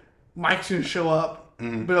here, Mike's gonna show up.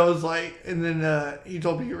 But I was like, and then he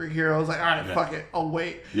told me you were here. I was like, all right, fuck it, I'll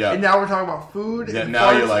wait. Yeah. And now we're talking about food. Yeah, and now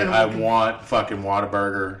you're farts, like, and I want fucking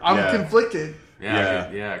Whataburger. I'm Yeah. conflicted.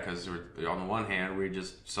 Yeah, because on the one hand, we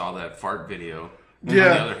just saw that fart video. And Yeah. on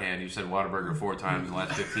the other hand, you said Whataburger 4 times in the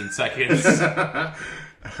last 15 seconds.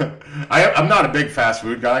 I'm not a big fast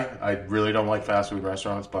food guy. I really don't like fast food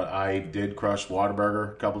restaurants, but I did crush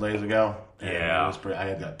Whataburger a couple days ago. And Yeah. it was pretty, I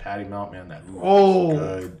had that patty melt, man. That Oh. was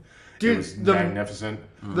good. Dude, it was the- magnificent.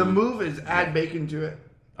 The move is add bacon to it.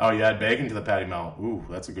 Oh, you add bacon to the patty melt. Ooh,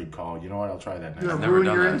 that's a good call. You know what? I'll try that next. You're gonna never ruin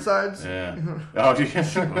done your that. insides. Yeah. Oh, who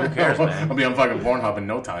cares, man? I'll be on fucking Pornhub in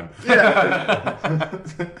no time.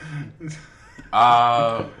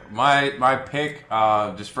 My pick,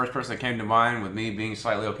 just first person that came to mind with me being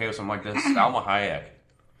slightly okay with something like this, Salma Hayek.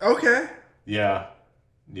 Okay. Yeah.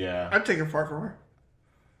 Yeah. I'd take a fart from her.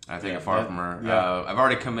 I think far from her. yeah. I've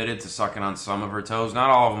already committed to sucking on some of her toes, not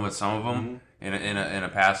all of them, but some of them in a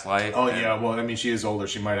past life. Oh, And- yeah. Well, I mean, she is older.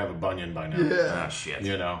 She might have a bunion by now. Yeah. Ah, shit.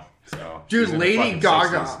 You know. So, Dude, she's in her Lady fucking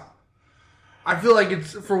Gaga. 60s. I feel like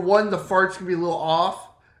it's, for one, the fart's gonna be a little off,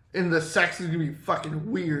 and the sex is gonna be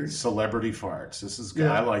fucking weird. Celebrity farts. This is good.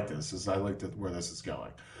 Yeah. I like this. I like where this is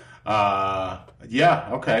going. Yeah.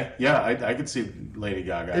 Okay. Yeah, I could see Lady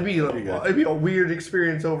Gaga. It'd be a weird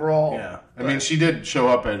experience overall. Yeah. I mean, she did show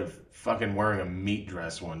up at fucking wearing a meat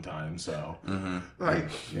dress one time, so. Like,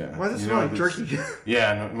 Yeah. why does it You smell know, like it's- jerky?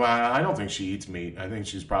 Yeah, no, well, I don't think she eats meat. I think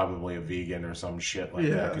she's probably a vegan or some shit like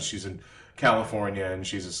that Yeah. because she's a California and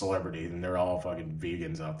she's a celebrity, and they're all fucking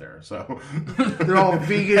vegans out there. So They're all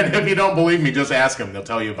vegan. and if you don't believe me, just ask them. They'll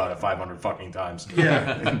tell you about it 500 fucking times.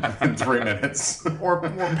 Yeah. in 3 minutes. Or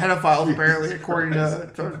pedophiles, apparently, according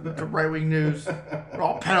to right-wing news. They're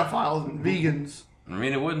all pedophiles and vegans. I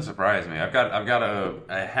mean, it wouldn't surprise me. I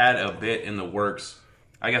had a bit in the works.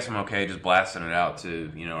 I guess I'm okay just blasting it out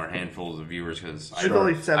to, our handfuls of viewers because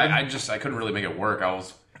Only 7. I couldn't really make it work.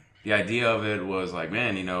 The idea of it was like,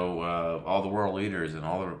 man, all the world leaders and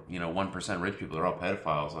all the 1% rich people are all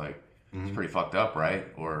pedophiles. Like, it's pretty fucked up, right?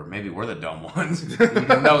 Or maybe we're the dumb ones.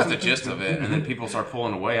 That was the gist of it. And then people start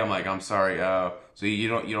pulling away. I'm like, I'm sorry. So you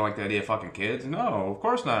don't like the idea of fucking kids? No, of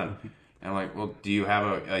course not. And I'm like, well, do you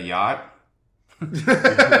have a yacht? Do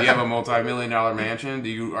you have a multi-million-dollar mansion?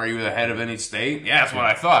 Are you the head of any state? Yeah, that's what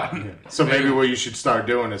I thought. So maybe what you should start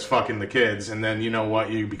doing is fucking the kids, and then you know what?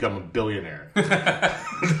 You become a billionaire.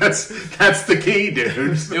 That's the key, dude.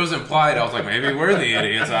 It was implied. I was like, maybe we're the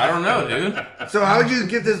idiots. I don't know, dude. So how would you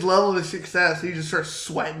get this level of success? You just start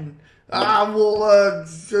sweating. A lot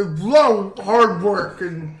of hard work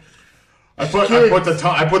and... I put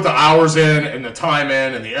the hours in and the time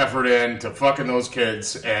in and the effort in to fucking those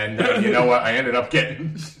kids, and you know what? I ended up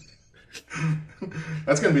getting.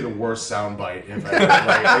 That's gonna be the worst soundbite if ever.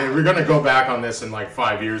 Like, we're gonna go back on this in like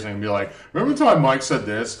 5 years and be like, remember the time Mike said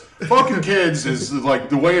this? Fucking kids is like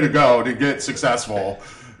the way to go to get successful.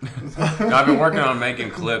 I've been working on making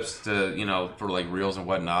clips to for like reels and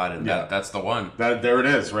whatnot, and that's the one. There it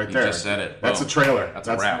is, right there. You just said it. That's Boom. a trailer. That's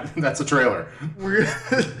a wrap. That's a trailer.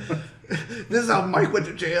 This is how Mike went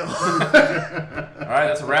to jail. All right,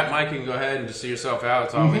 that's a wrap, Mike. You can go ahead and just see yourself out.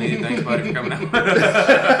 That's all we need. Thanks, buddy, for coming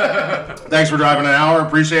out. Thanks for driving an hour.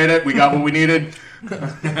 Appreciate it. We got what we needed. We're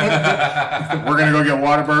gonna go get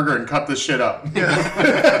Whataburger and cut this shit up. This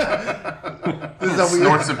is how we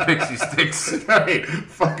Snort some pixie sticks Right.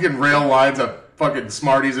 Fucking rail lines of fucking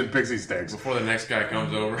Smarties and Pixie Sticks. before the next guy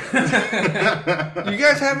comes over. You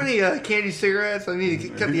guys have any candy cigarettes? I need to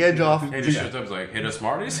cut the edge off. He just shows up and like, hit us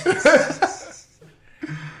Smarties?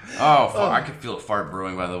 I could feel a fart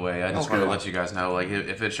brewing, by the way. I just want to let you guys know, like,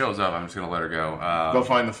 if it shows up, I'm just going to let her go. Go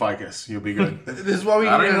find the ficus. You'll be good. This is why we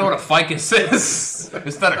I don't even know what a ficus is.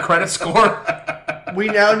 Is that a credit score? We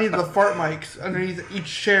now need the fart mics underneath each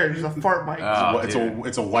chair. There's a fart mic.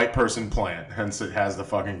 It's a white person plant, hence it has the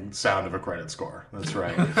fucking sound of a credit score. That's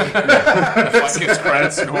right. Ficus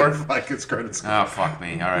credit score? Ficus credit score. Oh, fuck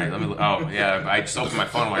me. All right, let me... Oh, yeah, I just opened my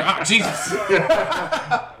phone. I'm like, Jesus.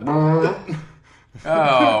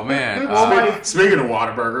 Oh, man. Speaking of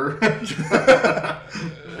Whataburger.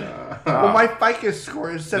 Well, my ficus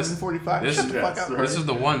score is 745. Shut the fuck up. This is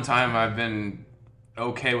the one time I've been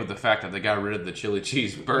okay with the fact that they got rid of the chili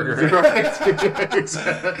cheese burger. Bring it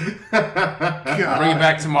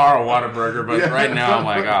back tomorrow, Whataburger. But right now, I'm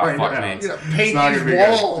like, oh, fuck me. Paint these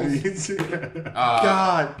walls.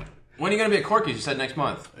 God. When are you going to be at Corky's? You said next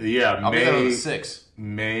month. Yeah, I'll be there on the 6th.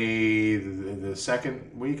 May the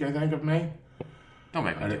second week, I think, of May. Don't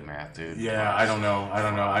make me do math, dude. Yeah, I don't know.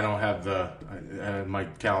 I don't have my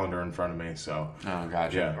calendar in front of me, so. Oh,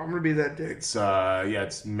 gotcha. Yeah. I'm gonna be that dick.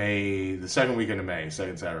 It's May, the second weekend of May,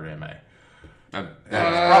 second Saturday of May.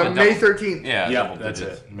 May 13th. Yeah, that's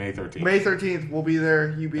it. May 13th. May 13th, we'll be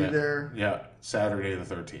there. You be there. Yeah, Saturday the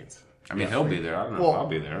 13th. I mean, he'll be there. I don't know. Well, I'll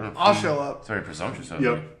be there. I'll show up. It's very presumptuous of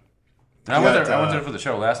Yep. me. I went there for the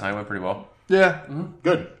show last night. It went pretty well. Yeah.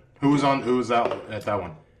 Good. Who was out at that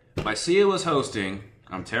one? Mycia was hosting.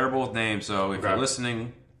 I'm terrible with names, so if you're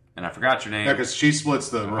listening and I forgot your name, Yeah, because she splits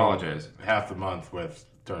the room apologize. half the month with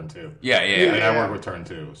Turn 2. Yeah. And I work with Turn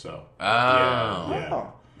 2, so. Oh. Yeah.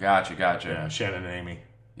 Gotcha. Yeah, Shannon and Amy.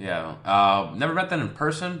 Yeah. Never met them in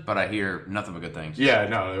person, but I hear nothing but good things. Yeah,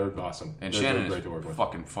 no, they were awesome. And They're Shannon great is to work with.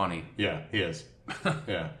 fucking funny. Yeah, he is.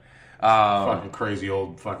 Yeah. Fucking crazy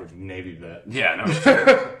old fucking Navy vet. Yeah, no shit.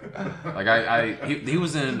 Like he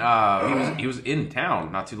was in he was in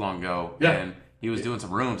town not too long ago. Yeah. And he was doing some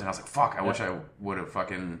rooms, and I was like, "Fuck! I wish I would have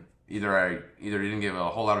fucking either didn't give a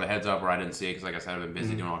whole lot of a heads up, or I didn't see it because, like I said, I've been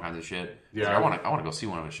busy doing all kinds of shit. Yeah, so I want to go see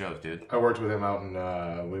one of his shows, dude. I worked with him out in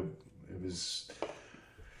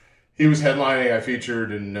he was headlining. I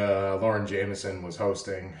featured, and Lauren Jameson was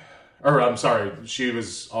hosting. Or I'm sorry, she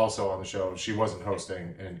was also on the show. She wasn't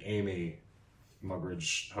hosting, and Amy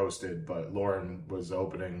Mugridge hosted, but Lauren was the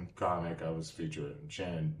opening comic. I was featuring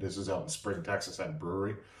Shannon. This is out in Spring, Texas at a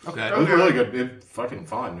brewery. Okay. It was really good. Fucking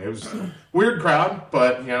fun. It was a weird crowd,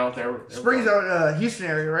 but they were Spring's out Houston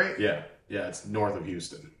area, right? Yeah, it's north of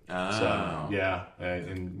Houston. Oh. So, yeah,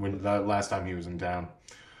 and when the last time he was in town,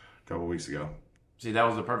 a couple weeks ago. See, that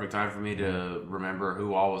was the perfect time for me to remember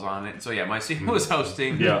who all was on it. So yeah, my team was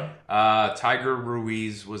hosting. Yeah. Tiger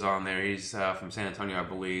Ruiz was on there. He's from San Antonio, I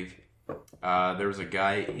believe. There was a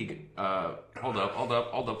guy. Hold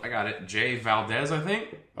up. I got it. Jay Valdez, I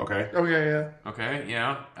think. Okay. Okay, yeah. Okay,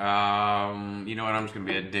 yeah. You know what? I'm just gonna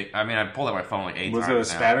be a dick. I mean, I pulled out my phone like 8 Was times. it a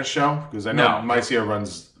Spanish show? Because I know Mycia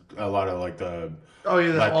runs a lot of like the. Oh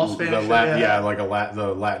yeah, the all Spanish.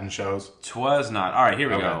 The Latin shows. Twas not. All right,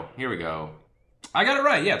 here we go. I got it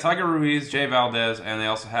right. Yeah, Tiger Ruiz, Jay Valdez, and they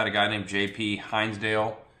also had a guy named J.P.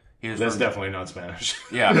 Hinesdale. That's definitely not Spanish.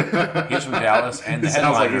 Yeah, he's from Dallas, and the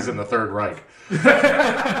sounds headliner, like he's in the Third Reich.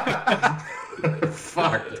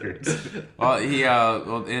 Fuck, dude. Well, he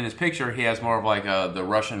in his picture he has more of like the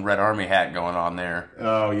Russian Red Army hat going on there.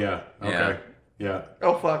 Oh yeah. Okay. Yeah.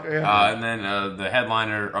 Oh fuck. Yeah. And then the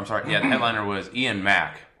headliner. I'm sorry. Yeah, the headliner was Ian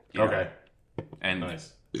Mack. Okay. And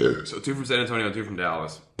nice. So 2 from San Antonio, 2 from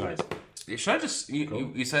Dallas. Nice. Should I just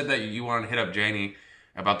you said that you wanted to hit up Janie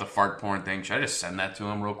about the fart porn thing? Should I just send that to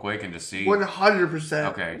him real quick and just see?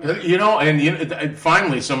 100%. Okay. You know, and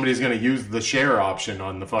finally somebody's going to use the share option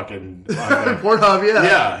on the fucking Pornhub. Yeah.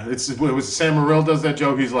 Yeah, it was Sam Morril does that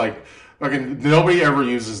joke. He's like, fucking nobody ever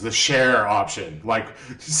uses the share option. Like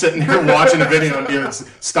sitting there watching a video and you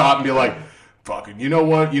stop and be like, fucking, you know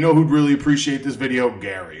what? You know who'd really appreciate this video?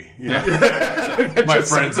 Gary. You know? My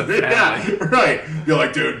friends and family. Yeah, right. You're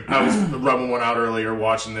like, dude, I was rubbing one out earlier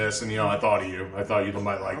watching this, and, you know, I thought of you. I thought you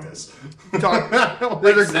might like this.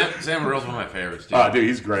 Sam Morril's one of my favorites, dude. Oh, dude,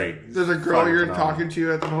 he's great. There's a girl you're talking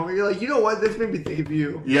to at the moment. You're like, you know what? This made me think of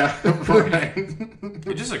you. Yeah.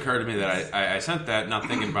 It just occurred to me that I sent that not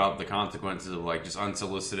thinking about the consequences of, like, just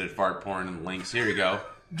unsolicited fart porn and links. Here you go.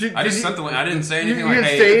 I just sent the link. I didn't say anything. You like, didn't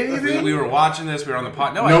hey, say anything? we were watching this. We were on the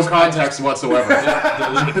pod. No, No context whatsoever.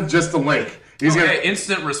 Just the link. He's gonna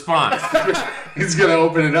instant response. He's gonna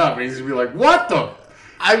open it up and he's gonna be like, "What the?"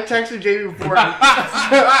 I've texted Jamie before.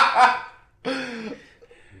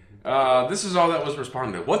 This is all that was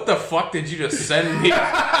responded. What the fuck did you just send me?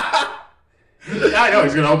 I know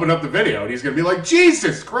he's gonna open up the video and he's gonna be like,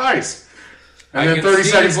 "Jesus Christ!" And then 30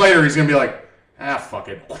 seconds later, he's gonna be like, "Ah, fuck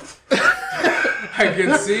it." I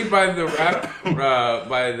can see by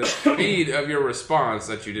the speed of your response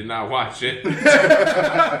that you did not watch it.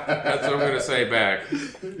 That's what I'm gonna say back.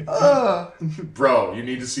 Bro, you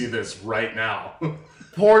need to see this right now.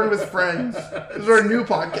 Porn with friends. This is our new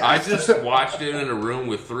podcast. I just watched it in a room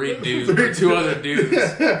with 3 dudes, 2 other dudes.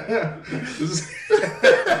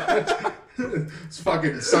 It's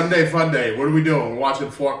fucking Sunday fun day. What are we doing? We're watching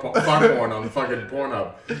fuck porn on the fucking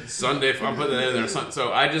Pornhub. Sunday, I'm putting that in there.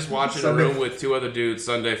 So I just watched it in a room with 2 other dudes.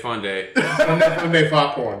 Sunday fun day. Sunday fun day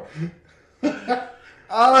fuck porn. Now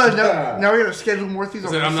we gotta schedule more things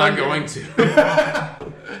on I'm Sunday. not going to.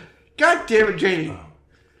 God damn it, Jamie.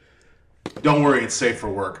 Don't worry, it's safe for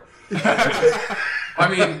work. I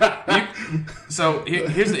mean, so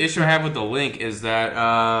here's the issue I have with the link is that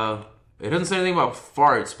it doesn't say anything about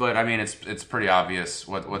farts, but I mean it's pretty obvious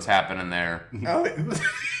what's happening there. It's not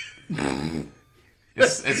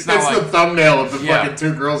like the thumbnail of the fucking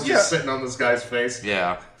 2 girls just sitting on this guy's face.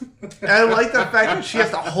 Yeah. And I like the fact that she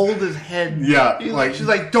has to hold his head. Yeah, she's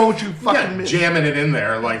like, "Don't you fucking miss." Jamming it in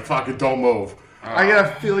there, like fucking don't move. I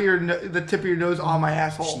gotta feel the tip of your nose on my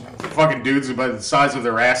asshole. Fucking dudes by the size of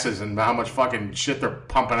their asses and how much fucking shit they're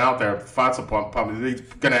pumping out there. Farts are pumping. He's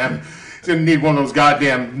gonna need one of those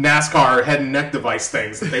goddamn NASCAR head and neck device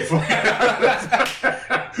things that they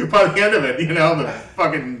by the end of it, you know, the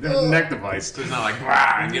fucking neck device. It's not like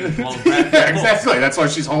and getting blown back. Yeah, exactly. That's why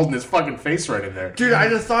she's holding his fucking face right in there. Dude, I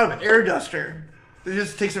just thought of air duster. They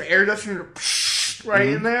just take some air duster and right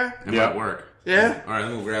in there. It might work. Yeah. All right,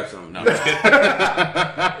 then we'll grab some. No, I'm just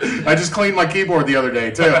kidding. I just cleaned my keyboard the other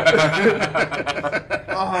day too.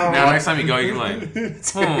 Now next time you go, you can like,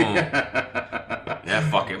 yeah,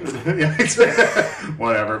 fuck it.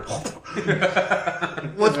 Whatever.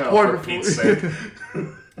 What's porn for Pete's sake?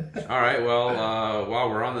 All right. Well,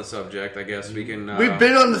 while we're on the subject, I guess we can. We've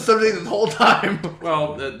been on the subject this whole time.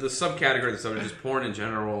 Well, the subcategory of the subject is porn in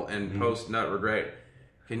general and post nut regret.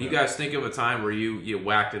 Can you guys think of a time where you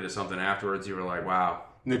whacked into something afterwards? You were like, wow.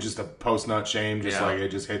 Just a post nut shame, just like it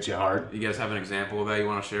just hit you hard. You guys have an example of that you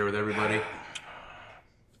want to share with everybody?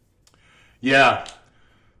 Yeah.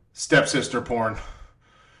 Stepsister porn.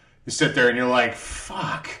 You sit there and you're like,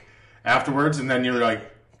 fuck. Afterwards, and then you're like,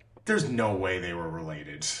 there's no way they were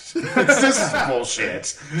related. This is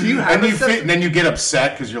bullshit. Do you have and then you get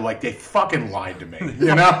upset because you're like, they fucking lied to me.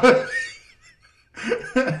 You know?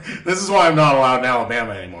 This is why I'm not allowed in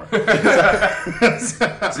Alabama anymore.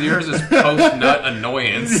 So yours is post-nut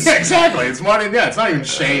annoyance. Yeah, exactly. It's not even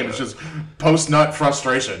shame. It's just post-nut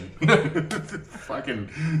frustration. Fucking.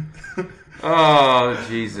 Oh,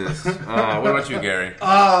 Jesus. What about you, Gary?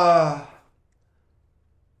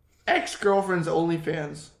 Ex-girlfriend's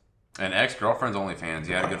OnlyFans. An ex-girlfriend's OnlyFans.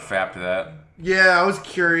 You had a good fap to that. Yeah, I was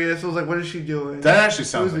curious. I was like, what is she doing? That actually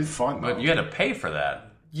sounds like fun, though. But you had to pay for that.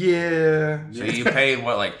 Yeah. So you paid,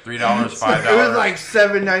 what, like $3, $5? It was like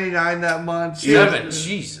 $7.99 that month.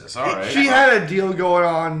 Jesus, all right. She had a deal going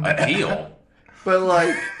on. A deal? But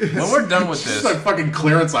like... When we're done with It's this... just a fucking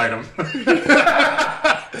clearance item.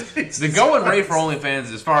 The going rate for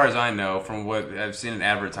OnlyFans, as far as I know, from what I've seen it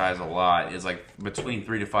advertised a lot, is like between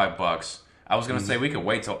 $3 to $5. I was gonna say we could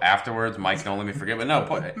wait till afterwards. Mike, don't let me forget. But no,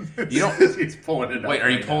 you don't. He's pulling it up. Wait, are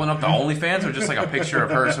you pulling up the OnlyFans or just like a picture of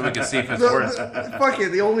her so we can see if it's worth? Fuck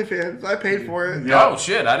it, the OnlyFans. I paid for it. Yeah. Oh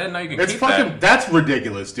shit! I didn't know you could It's keep fucking. that. That's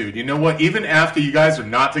ridiculous, dude. You know what? Even after you guys are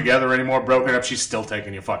not together anymore, broken up, she's still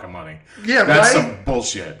taking your fucking money. Yeah, that's right? some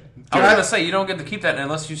bullshit. I was gonna say you don't get to keep that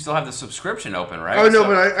unless you still have the subscription open, right? Oh, no, So-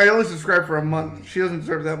 but I only subscribed for a month. She doesn't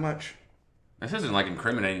deserve that much. This isn't like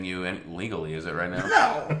incriminating you legally, is it? Right now?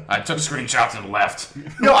 No. I took screenshots and left.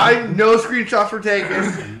 No, no screenshots were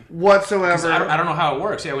taken whatsoever. I don't know how it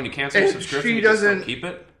works. Yeah, when you cancel a If subscription, she you just doesn't- don't keep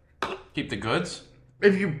it. Keep the goods.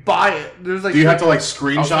 If you buy it, there's like... Do you have to like Oh,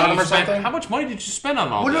 screenshot so them you or spent- something? How much money did you spend on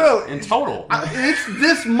all Well, this no, in total? It's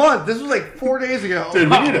this month. This was like 4 days ago. Dude,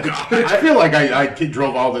 we need to, I feel like I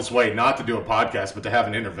drove all this way not to do a podcast, but to have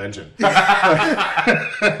an intervention.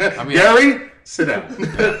 I mean, Gary, sit down.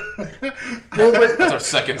 Well, but that's our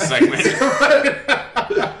second segment.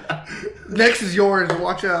 next is yours.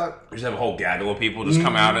 Watch out. We just have a whole gaggle of people just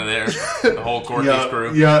come out of there. The whole Courtney's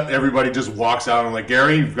crew. Yeah, everybody just walks out and like,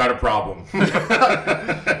 Gary, you've got a problem.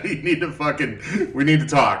 You need to we need to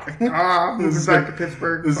talk. Moving back to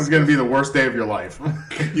Pittsburgh. This is going to be the worst day of your life.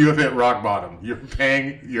 You have hit rock bottom. You're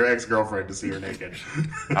paying your ex-girlfriend to see her naked.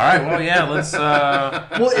 All right, well, yeah, let's.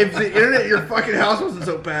 Well, if the internet at your fucking house wasn't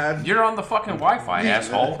so bad. You're on the fucking Wi-Fi,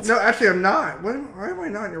 asshole. No, actually, I'm not. Why am I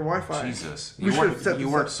not on your Wi-Fi? Jesus, We should have set you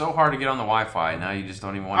this worked up. so hard to get on the Wi-Fi. Now you just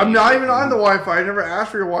don't even want. to I'm use not it. even on the Wi-Fi. I never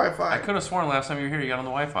asked for your I Wi-Fi. could have sworn last time you were here, you got on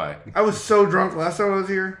the Wi-Fi. I was so drunk last time I was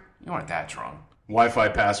here. You weren't that drunk. Wi-Fi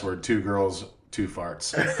password, 2 girls, 2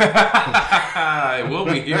 farts. I will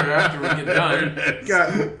be here after we get done.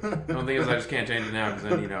 God, The only thing is I just can't change it now because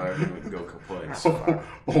then everything would go kaput.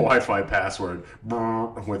 Wi-Fi password brr,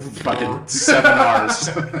 with fucking 7 R's.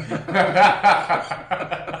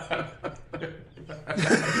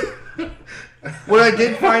 what I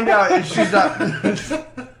did find out is she's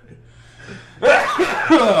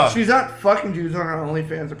not fucking dudes on her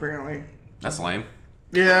OnlyFans apparently. That's lame.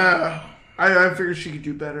 Yeah, I figured she could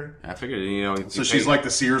do better. I figured, So she's like the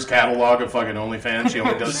Sears catalog of fucking OnlyFans. She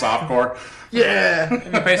only does softcore. Yeah,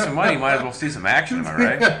 if you pay some money, you might as well see some action, am I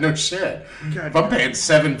right? No shit. God. If I'm paying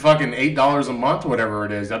 $8 a month, whatever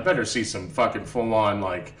it is, I better see some fucking full on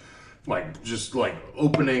like just like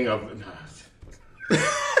opening of.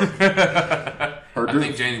 I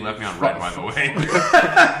think Janie left me on red, by the way.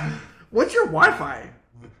 what's your Wi-Fi?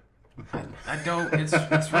 I don't. It's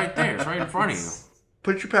right there. It's right in front of you.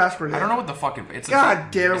 Put your password in. I don't know what the fucking. It's God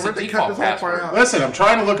damn it, it's we're a going to cut default this whole part password. out. Listen, I'm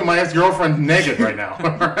trying to look at my ex-girlfriend naked right now.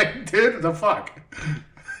 Alright, dude? The fuck?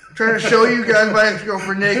 Trying to show you guys my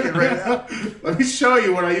ex-girlfriend naked right now. Let me show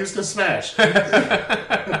you what I used to smash. Fuck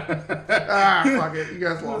it. You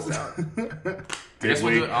guys lost out. I guess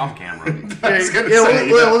we'll do it off camera. I was gonna Yeah,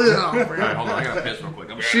 say, we'll do it off. All right, hold on. I gotta piss real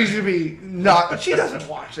quick. She should be not. She doesn't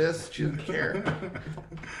watch this. She doesn't care.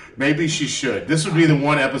 maybe she should. This would be the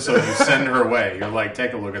one episode you send her away. You're like,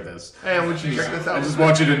 take a look at this. Hey, I want you to check this out. I just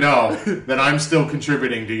want you to know that I'm still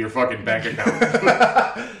contributing to your fucking bank account.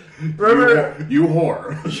 Remember, You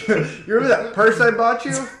whore. you remember that purse I bought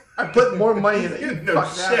you? I put more money in it. You No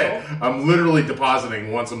fucking shit. asshole. I'm literally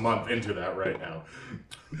depositing once a month into that right now.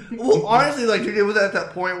 Well, honestly, like, dude, it was at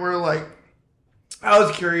that point where, like, I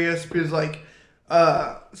was curious because, like,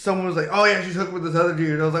 someone was like, "Oh yeah, she's hooked with this other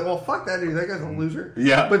dude." I was like, "Well, fuck that dude. That guy's a loser."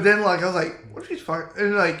 Yeah. But then, like, I was like, "What if she's fucking?"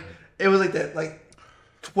 And like, it was like that, like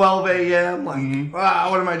 12 a.m. Like,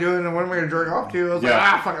 what am I doing? And what am I gonna jerk off to? I was like,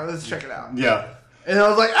 Yeah. fuck it, let's check it out. Yeah. And I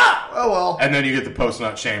was like, oh well. And then you get the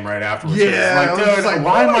post-nut shame right afterwards. Yeah, I It's was like, just dude, like,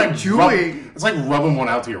 why what am am I I doing? It's like rubbing one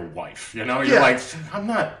out to your wife. You know, you're Yeah. like, I'm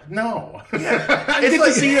not. No, Yeah. I It's get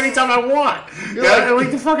like- to see you anytime I want. You're Yeah, like-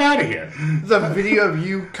 like the fuck out of here. There's a video of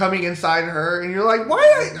you coming inside her, and you're like,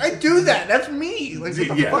 "Why did I do that? That's me. Like,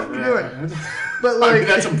 what the fuck are you doing?" But I like, mean,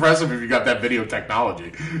 that's impressive if you got that video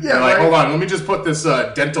technology. Yeah, You're like, right. hold on, let me just put this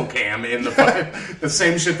dental cam in the fucking, the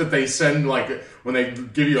same shit that they send like when they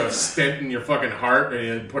give you a stent in your fucking heart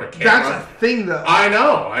and you put a camera. that's a thing though. I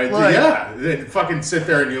know. Like- Yeah. They fucking sit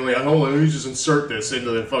there and you're like, hold on, let me just insert this into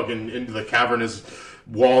the cavernous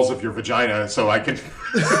walls of your vagina so I can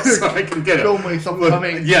get it. Feel myself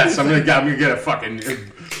coming. Yes, I'm gonna get a fucking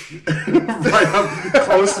right up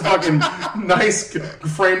close, fucking nice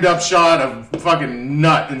framed up shot of fucking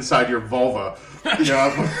nut inside your vulva. You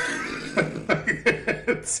know?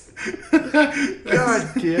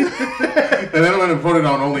 God, kid. And then I'm gonna put it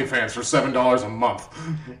on OnlyFans for $7 a month.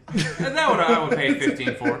 And that I would pay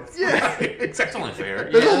 15 for. Yeah. That's only fair.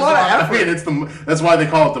 There's a lot of I effort. mean, that's why they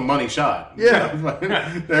call it the money shot. Yeah.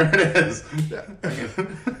 There it is.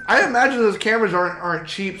 I imagine those cameras aren't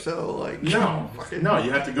cheap, so like No,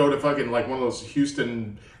 you have to go to fucking like one of those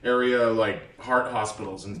Houston area like heart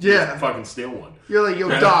hospitals and Yeah. fucking steal one. you're like, yo,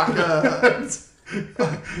 doc,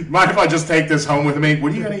 Mind if I just take this home with me?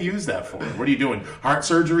 What are you going to use that for? What are you doing? Heart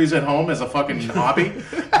surgeries at home as a fucking hobby?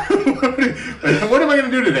 What am I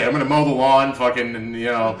going to do today? I'm going to mow the lawn, fucking, and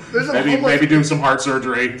There's some homeless- maybe do some heart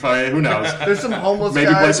surgery. Who knows? there's some homeless Maybe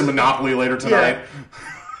play guys. some Monopoly later tonight.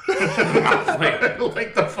 Wait,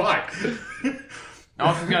 Like the fuck?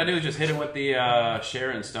 all you gotta do is just hit it with the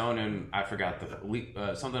Sharon Stone and I forgot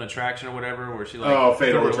the something attraction or whatever where she like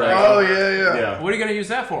Fatal threw her Attraction. leg. Oh yeah. Yeah. What are you gonna use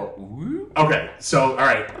that for? Whoop. Okay, so all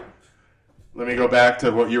right, let me go back to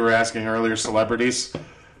what you were asking earlier. Celebrities,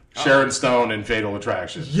 Sharon Stone and Fatal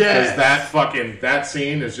Attraction. Yes. Because that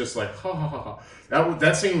scene is just like ha ha ha. Ha.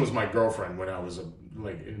 That scene was my girlfriend when I was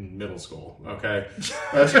like in middle school. Okay,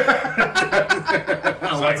 that's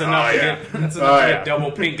That's enough to get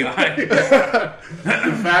double pink eye.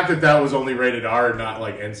 The fact that was only rated R and not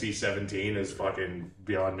like NC-17 is fucking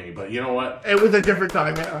beyond me. But you know what? It was a different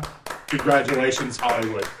time, yeah. Congratulations,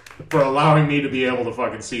 Hollywood, for allowing me to be able to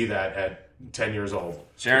fucking see that at 10 years old.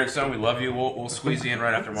 Sharon Stone, we love you. We'll squeeze you in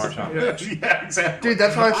right after Marshawn. Yeah, exactly. Dude,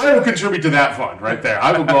 that's how I will contribute to that fund right there.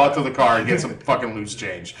 I will go out to the car and get some fucking loose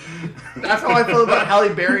change. That's how I feel about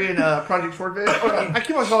Halle Berry and Project Swordfish. I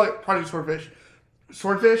keep on calling it Project Swordfish.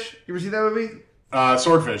 Swordfish? You ever see that movie?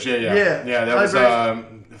 Swordfish, yeah. Yeah. That was Halle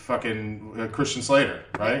fucking Christian Slater,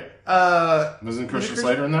 right? Wasn't Christian Chris-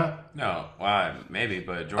 Slater in that? No, well, maybe,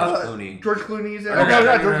 but George Clooney. George Clooney's in it. Okay. No,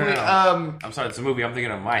 not No, George no, no, Clooney. I'm sorry, it's a movie I'm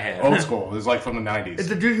thinking of in my head. Old school. It was like from the 90s. It's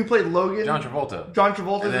the dude who played Logan. John Travolta. John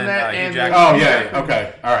Travolta's And then, in that. Hugh And Jackman. Oh, yeah.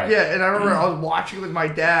 Okay. All right. Yeah, and I remember I was watching with my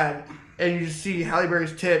dad, and you just see Halle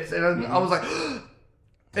Berry's tits, and I was like,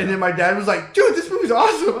 and then my dad was like, dude, this movie's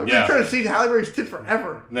awesome. I've Yeah. been trying to see Halle Berry's tits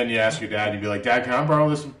forever. And then you ask your dad, you'd be like, Dad, can I borrow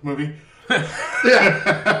this movie?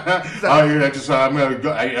 Yeah. Oh, yeah, I'm gonna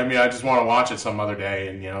go. I mean, I just want to watch it some other day,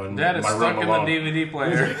 and in That is my stuck room in alone. the DVD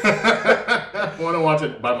player. I want to watch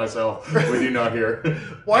it by myself with you not here.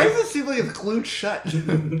 Why does it seem like it's glued shut?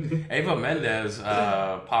 Ava Mendes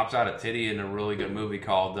pops out a titty in a really good movie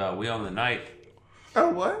called We Own the Night. Oh,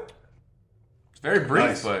 what? It's very brief,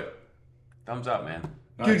 Nice. but thumbs up, man.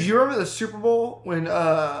 Dude, do you remember the Super Bowl when,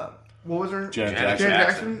 what was her? Janet Janet Jackson. Janet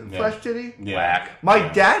Jackson. Jackson, Yeah. flash titty? Yeah. Whack. My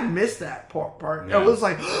dad missed that part. Yeah. It was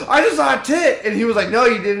like, I just saw a tit. And he was like, no,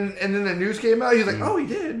 you didn't. And then the news came out. He was like, oh, he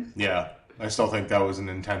did. Yeah, I still think that was an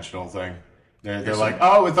intentional thing. They're like,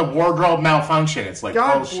 oh, it's a wardrobe malfunction. It's like,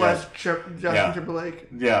 God oh, bless shit. Justin Yeah. Timberlake.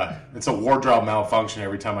 Yeah, it's a wardrobe malfunction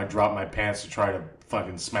every time I drop my pants to try to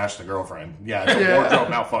fucking smash the girlfriend. Yeah, it's a Yeah. wardrobe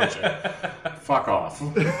malfunction. Fuck off.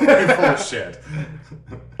 You're full of shit.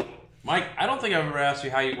 Mike, I don't think I've ever asked you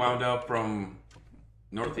how you wound up from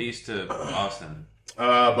Northeast to Austin.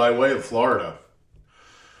 By way of Florida.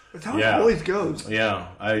 That's how Yeah. it always goes. Yeah,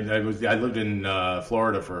 I lived in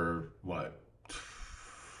Florida for what,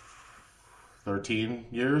 13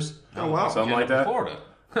 years, Oh, wow. something like Getting up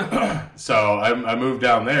that. to Florida. So I moved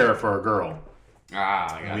down there for a girl.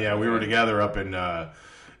 I got Yeah, it. we were together up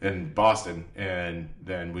in Boston, and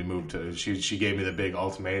then we moved to. She gave me the big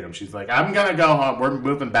ultimatum. She's like, "I'm gonna go home. We're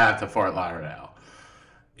moving back to Fort Lauderdale.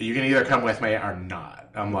 You can either come with me or not."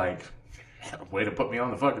 I'm like, "Way to put me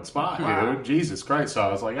on the fucking spot, dude! Jesus Christ!" So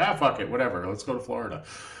I was like, "Ah, fuck it, whatever. Let's go to Florida."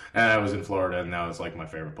 And I was in Florida, and that was like my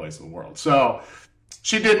favorite place in the world. So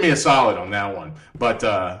she did me a solid on that one. But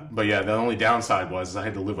yeah, the only downside was I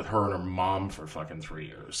had to live with her and her mom for fucking 3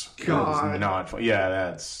 years. It was God. not fun. Yeah,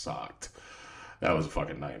 that sucked. That was a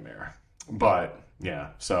fucking nightmare. But yeah,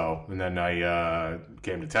 so and then I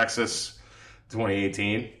came to Texas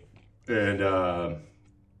 2018, and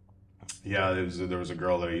yeah, there was a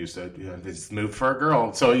girl that I used to just move for a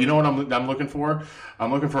girl. So you know what I'm looking for?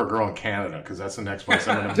 I'm looking for a girl in Canada because that's the next place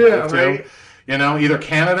I'm gonna Yeah, move to. right. Either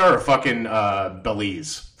Canada or fucking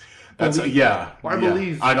Belize. That's yeah. Why yeah.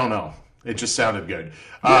 Belize? I don't know. It just sounded good.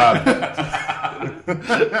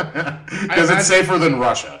 Because it's safer than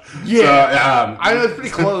Russia. Yeah. So, I know it's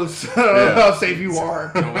pretty close. I don't know how safe you are.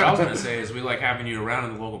 What I was going to say is we like having you around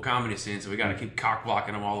in the local comedy scene, so we got to keep cock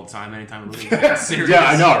blocking them all the time anytime we get serious. yeah,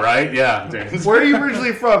 I know, right? Yeah. Dude. Where are you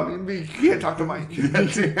originally from? You can't talk to Mike.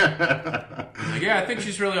 Like, yeah, I think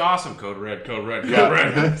she's really awesome. Code red, code red, code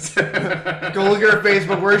red. Go look at her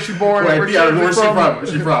Facebook. Where is she born? Wait, Where's where's she from?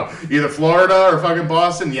 Where's she from? Either Florida or fucking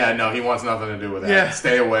Boston? Yeah, no, he wants nothing to do with that. Yeah.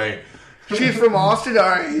 Stay away. She's from Austin?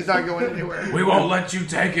 Alright, he's not going anywhere. We won't let you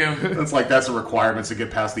take him. That's a requirement to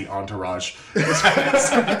get past the entourage.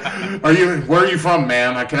 Where are you from,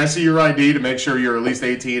 ma'am? Can I see your ID to make sure you're at least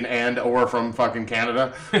 18 or from fucking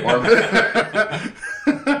Canada? Or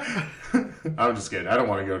I'm just kidding. I don't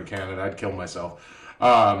want to go to Canada. I'd kill myself.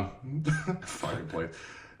 Fucking place.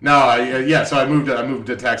 No, so I moved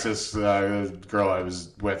to Texas. The girl I was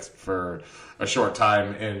with for a short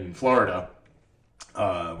time in Florida.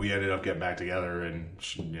 We ended up getting back together, and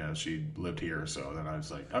she lived here. So then I was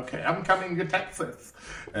like, okay, I'm coming to Texas,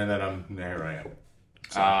 and then here I am.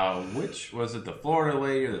 So, which was it, the Florida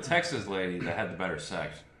lady or the Texas lady that had the better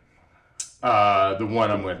sex? the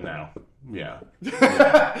one I'm with now. Yeah.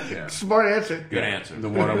 Yeah. Smart answer. Good answer. The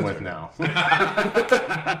one I'm with now.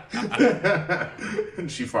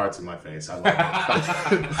 She farts in my face. I like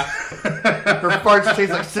it. Her farts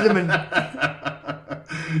taste like cinnamon.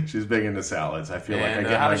 She's big into salads. I feel like I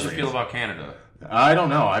get how my does she greens. feel about Canada? I don't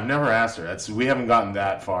know. I've never asked her. We haven't gotten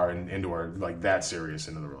that far into our that serious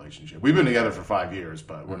into the relationship. We've been together for 5 years,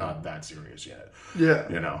 but we're not that serious yet.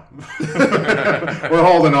 Yeah. You know, we're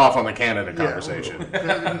holding off on the Canada conversation.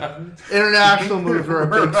 International moves are a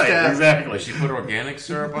big Right, step. exactly. Does she put organic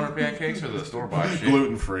syrup on her pancakes or the store-bought shit?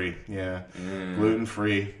 Gluten free, yeah. Gluten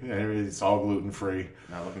free. It's all gluten free.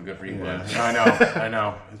 Not looking good for you, Yeah, bud. I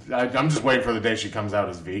know. I'm just waiting for the day she comes out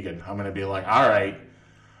as vegan. I'm gonna be like, all right.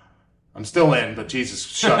 I'm still in, but Jesus,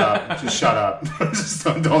 shut up. Just shut up. Just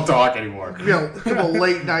don't talk anymore. You know, a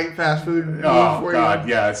late night fast food. move Oh for God,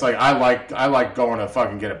 you. yeah. It's like I like going to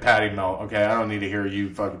fucking get a patty melt. Okay, I don't need to hear you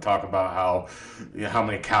fucking talk about how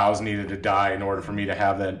many cows needed to die in order for me to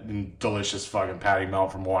have that delicious fucking patty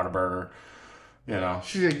melt from Whataburger. You know.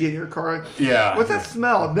 She's gonna get in your car. Yeah. What's that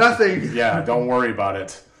smell? Nothing. Yeah. Don't worry about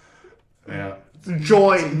it. Yeah.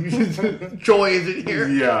 Joy. Joy is in here.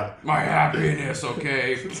 Yeah. My happiness,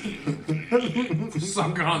 okay?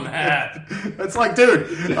 Suck on that. It's like,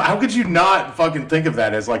 dude, how could you not fucking think of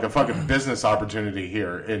that as like a fucking business opportunity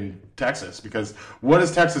here in Texas? Because what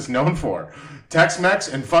is Texas known for? Tex-Mex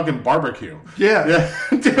and fucking barbecue. Yeah.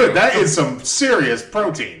 Dude, that is some serious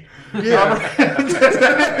protein. Yeah.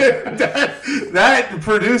 that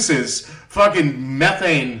produces fucking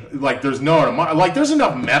methane like there's no like there's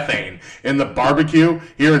enough methane in the barbecue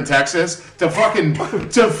here in Texas to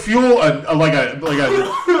fuel a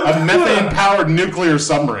methane powered nuclear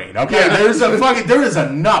submarine. Okay, there is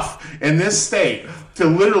enough in this state to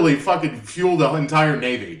literally fucking fuel the entire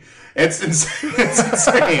Navy. It's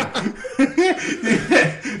insane.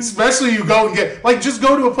 Especially you go and get just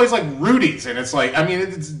go to a place like Rudy's and it's like, I mean,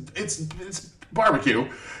 it's barbecue.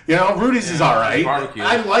 You know, Rudy's is all right. Barbecue.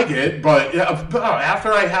 I like it, but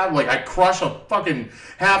after I have I crush a fucking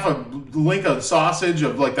half a link of sausage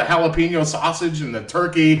of the jalapeno sausage and the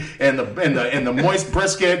turkey and the moist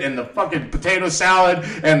brisket and the fucking potato salad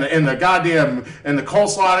and the goddamn and the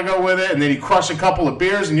coleslaw to go with it, and then you crush a couple of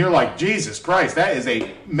beers and you're like, Jesus Christ, that is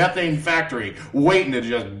a methane factory waiting to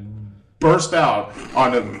just burst out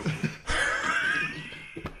on them.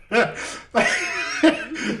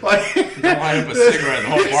 Light up a cigarette, the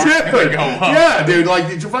whole bar's gonna go up. Yeah, dude.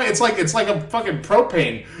 It's like a fucking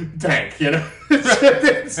propane tank. You know,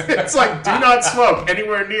 it's like do not smoke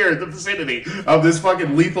anywhere near the vicinity of this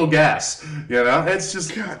fucking lethal gas. You know, it's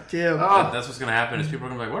just God damn. That's what's gonna happen is people are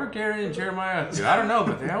gonna be like, what are Gary and Jeremiah up to? I don't know,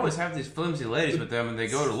 but they always have these flimsy ladies with them, and they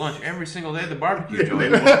go to lunch every single day at the barbecue they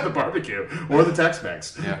joint. love the barbecue or the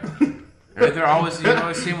Tex-Mex. Yeah. Right, you always see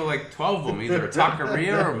them with 12 of them, either a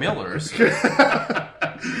Taqueria or Miller's.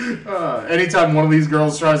 Anytime one of these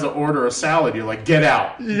girls tries to order a salad, you're like, get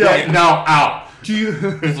out. Yeah. Get now out. Do you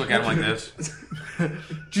Just look at them like this.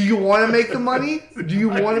 do you want to make the money? Do you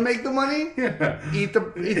want to make the money? Yeah. Eat the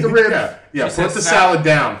ribs. Yeah. She Put says the salad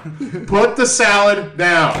down. Put the salad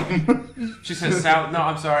down. She says salad. No,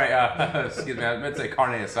 I'm sorry. Excuse me. I meant to say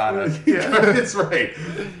carne asada. Yeah, that's right.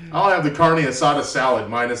 I'll have the carne asada salad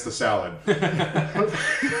minus the salad.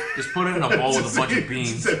 Just put it in a bowl with a bunch of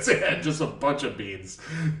beans. That's it. Just a bunch of beans.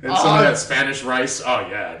 And some of that Spanish rice. Oh,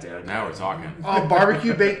 yeah, dude. Now we're talking. Oh,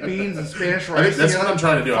 barbecue baked beans and Spanish I rice. think that's what together? I'm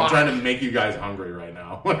trying to do. I'm Fuck. trying to make you guys hungry hungry right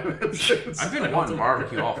now. I've been wanting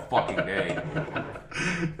barbecue all fucking day.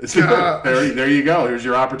 There you go. Here's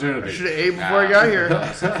your opportunity. I should have ate before I got here.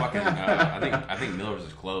 I think Miller's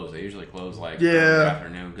is closed. They usually close like in the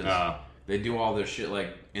afternoon because they do all this shit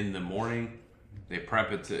like in the morning. They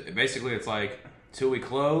prep it to basically it's like till we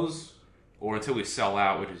close or until we sell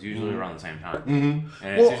out, which is usually around the same time, and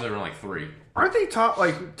it's usually around like 3. Aren't they top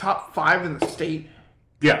 5 in the state?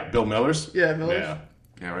 Yeah, Bill Miller's. Yeah, Miller's.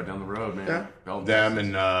 Yeah, right down the road, man. Yeah. Them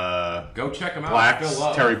and go check them out. Blacks,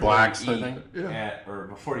 Terry Blacks, I think. Or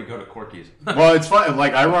before you go to Corky's. Well, it's fun.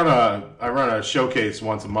 Like I run a showcase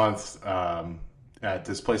once a month at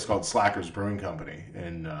this place called Slackers Brewing Company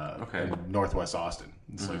in Northwest Austin.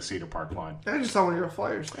 It's like Cedar Park line. I just saw one of your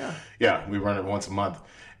flyers. Yeah. Yeah, we run it once a month,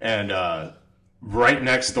 and right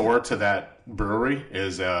next door to that brewery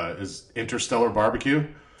is Interstellar Barbecue,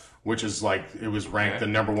 which is like it was ranked the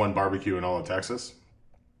 #1 barbecue in all of Texas.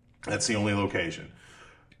 That's the only location.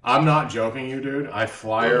 I'm not joking you, dude. I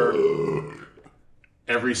flyer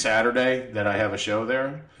every Saturday that I have a show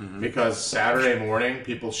there because Saturday morning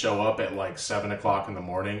people show up at like 7 o'clock in the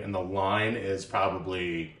morning and the line is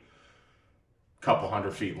probably a couple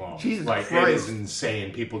 100 feet long. Jesus like Christ. It is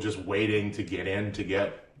insane. People just waiting to get in to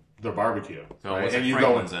get their barbecue. So right? what's And like you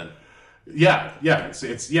Franklin's go, in? yeah, it's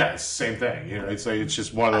the same thing. You know, it's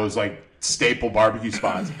just one of those like staple barbecue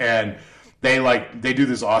spots and. They do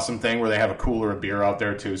this awesome thing where they have a cooler of beer out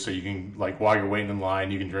there too, so you can like while you're waiting in line,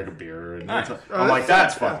 you can drink a beer. And Nice. I'm like,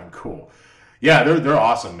 that's fucking cool. Yeah, they're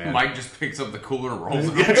awesome, man. Mike just picks up the cooler and rolls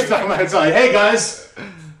it. It's like, hey guys,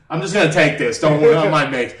 I'm just gonna take this. Don't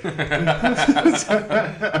mind me.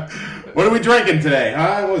 What are we drinking today?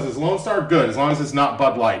 What was this? Lone Star? Good, as long as it's not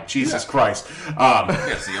Bud Light. Jesus Christ.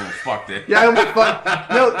 Yes, he almost fucked it. Yeah, I almost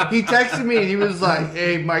fucked. No, he texted me and he was like,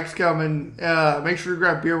 "Hey, Mike's coming. Make sure to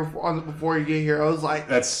grab beer before you get here." I was like,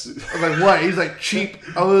 "What?" He's like, "Cheap."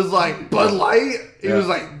 I was like, "Bud Light." He was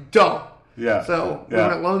like, "Dumb." Yeah. So we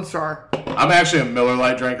went Lone Star. I'm actually a Miller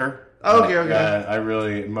Lite drinker. Okay.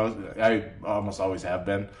 I almost always have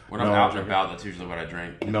been. When I'm out and about, that's usually what I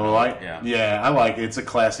drink. Miller Lite? Yeah, I like it. It's a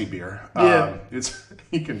classy beer. Yeah.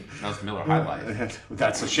 That's Miller High Life.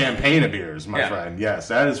 That's a champagne of beers, my friend. Yes,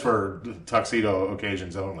 that is for tuxedo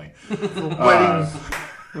occasions only. Weddings.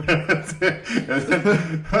 What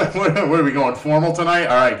are we going, formal tonight?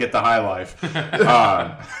 All right, get the high life.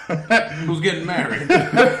 Who's getting married?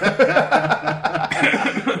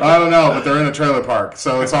 I don't know, but they're in a trailer park,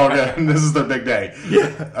 so it's all good. This is their big day.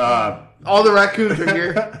 Yeah. All the raccoons are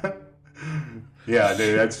here. Yeah,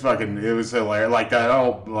 dude, it was hilarious. Like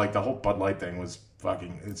the whole Bud Light thing was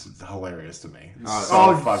it's hilarious to me. It's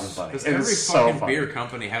so fucking funny. Because every fucking beer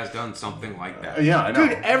company has done something like that. Yeah, I know.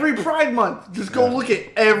 Dude, every Pride Month, just go look at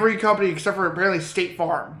every company except for apparently State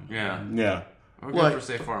Farm. Yeah. Yeah. Or good for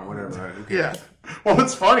State Farm, whatever. Right? Yeah. Well,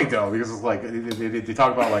 it's funny though because it's like they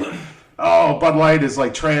talk about like, oh, Bud Light is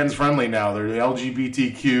like trans friendly now. They're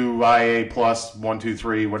LGBTQIA plus 1, 2,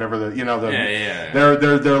 3, whatever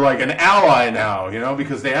they're like an ally now,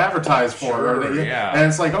 because they advertise for it. And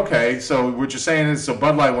it's like, okay, so what you're saying is so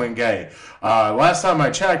Bud Light went gay. Last time I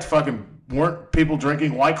checked, fucking weren't people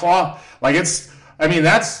drinking White Claw? Like that's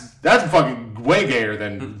fucking way gayer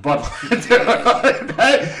than Bud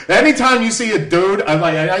Light. Anytime you see a dude,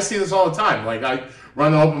 I see this all the time. Like I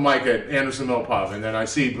run the open mic at Anderson Mill Pub, and then I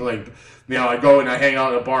see I go and I hang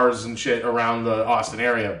out at bars and shit around the Austin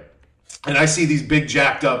area. And I see these big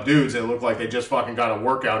jacked up dudes that look like they just fucking got a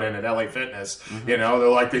workout in at LA Fitness. Mm-hmm. They're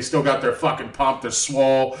like, they still got their fucking pump, they're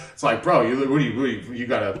swole. It's like, bro, did you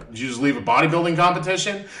just leave a bodybuilding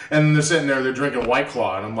competition? And they're sitting there, they're drinking White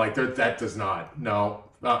Claw. And I'm like, that does not, no,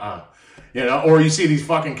 or you see these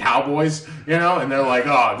fucking cowboys, and they're like,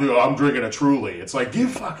 oh, dude, I'm drinking a Truly. It's like, you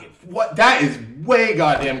fucking, what? That is way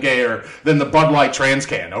goddamn gayer than the Bud Light trans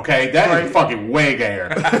can, okay? That is fucking way gayer.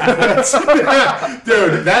 Dude,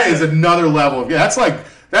 that is another level of,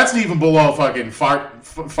 that's even below fucking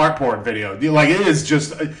fart porn video. Like, it is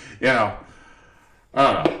just, I don't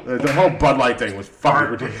know. The whole Bud Light thing was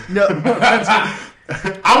fucking ridiculous. No,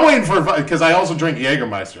 I'm waiting because I also drink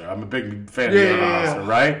Jägermeister. I'm a big fan of Jägermeister,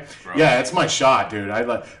 right? Bro. Yeah, it's my shot, dude.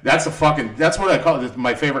 That's what I call it.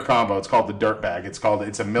 My favorite combo. It's called the Dirt Bag. It's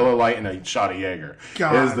a Miller Lite and a shot of Jaeger.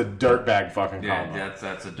 God. It is the Dirt Bag fucking combo. Yeah,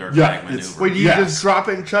 that's a Dirt Bag maneuver. Wait, you just drop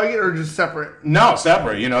it and chug it, or just separate? No,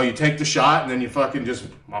 separate. You take the shot and then you fucking just,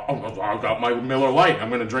 I've got my Miller Lite. I'm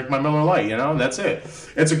going to drink my Miller Lite, That's it.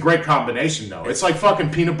 It's a great combination, though. It's like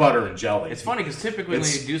fucking peanut butter and jelly. It's funny because typically when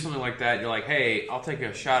you do something like that, you're like, hey, I'll take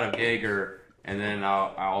a shot of Jaeger and then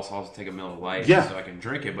I'll also take a Miller Lite so I can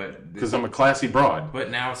drink it. But because I'm a classy broad.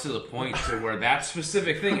 But now it's to the point to where that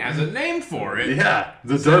specific thing has a name for it. Yeah,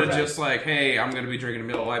 the Instead dirtbag. of just like, hey, I'm going to be drinking a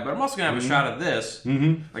Miller Lite, but I'm also going to have a shot of this.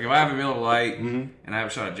 Like if I have a Miller Lite and I have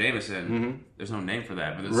a shot of Jameson, there's no name for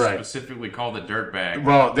that, but it's specifically called the Dirtbag.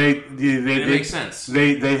 Well, it makes sense.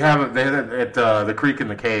 They have at the Creek in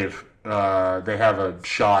the Cave. They have a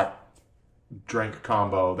shot drink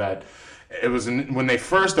combo that it was when they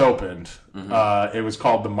first opened. It was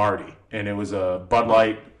called the Marty, and it was a Bud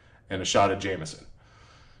Light and a shot of Jameson,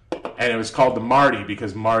 and it was called the Marty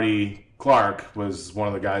because Marty Clark was one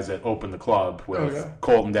of the guys that opened the club with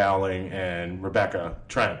Colton Dowling and Rebecca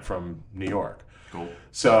Trent from New York. Cool.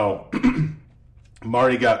 So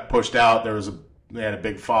Marty got pushed out. They had a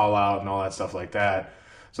big fallout and all that stuff like that.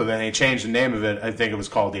 So then they changed the name of it. I think it was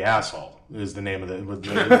called the Asshole. Is the name of it?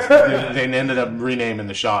 They ended up renaming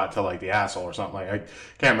the shot to like the Asshole or something. I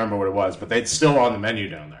can't remember what it was, but it's still on the menu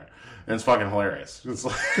down there, and it's fucking hilarious. It's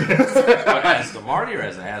like as the Marty or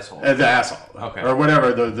as the Asshole? As the Asshole, okay, or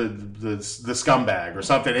whatever the scumbag or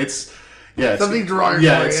something. It's something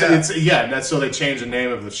derogatory. That's so they changed the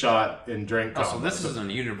name of the shot and drink. So this isn't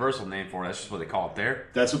a universal name for it. That's just what they call it there.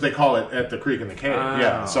 That's what they call it at the Creek in the Cave.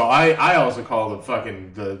 Yeah. So I also call the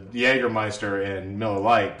Jägermeister and Miller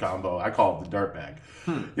Lite combo. I call it the Dirtbag.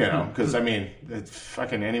 You know, because I mean, it's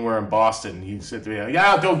fucking anywhere in Boston, you sit there,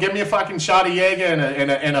 don't give me a fucking shot of Jaeger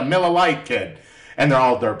and a Miller Lite, kid. And they're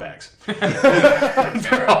all dirtbags.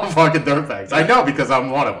 They're all fucking dirtbags. I know because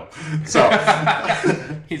I'm one of them. So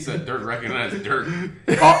he said, "Dirt recognizes dirt."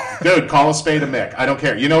 Call a spade a Mick. I don't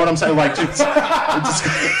care. You know what I'm saying? Like, this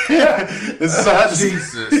is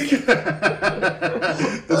Jesus.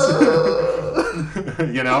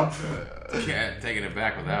 You know. Yeah, taking it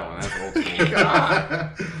back with that one. That's old school.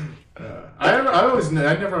 I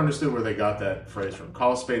never understood where they got that phrase from.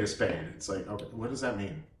 Call a spade a spade. It's like, okay, what does that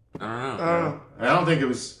mean? I don't know. I don't think it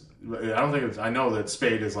was. I know that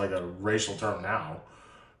spade is like a racial term now.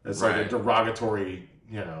 It's like a derogatory,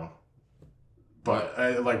 you know. But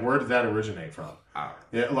where did that originate from?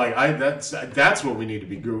 That's what we need to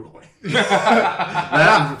be googling.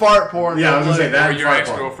 Not fart porn. Yeah, I was gonna say that. Or your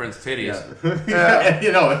ex-girlfriend's titties. Yeah.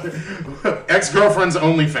 You know, ex-girlfriend's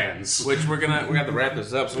OnlyFans. Which we got to wrap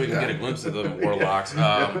this up so we can get a glimpse of the Warlocks.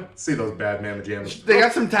 See those bad mamma jammas. They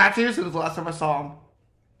got some tattoos since the last time I saw them.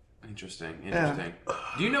 Interesting.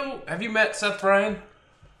 Do you know? Have you met Seth Bryan?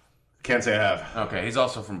 Can't say I have. Okay, he's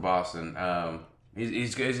also from Boston.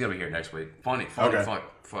 He's gonna be here next week. Funny fucking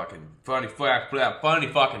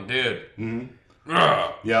dude. Mm-hmm.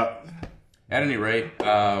 Yeah. At any rate,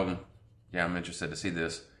 I'm interested to see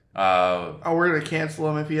this. We're gonna cancel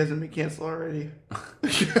him if he hasn't been canceled already.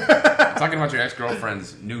 Talking about your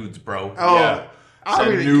ex-girlfriend's nudes, bro. Oh, yeah. I'll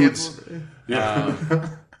be nudes. Yeah.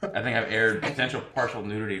 I think I've aired potential partial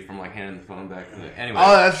nudity from like handing the phone back. Anyway.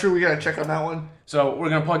 Oh, that's true. We gotta check on that one. So we're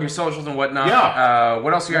gonna plug your socials and whatnot. Yeah.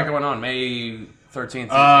 What else you got going on? May 13th.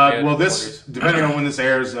 Well, depending on when this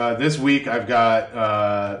airs, this week I've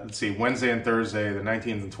got Wednesday and Thursday, the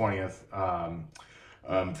 19th and 20th,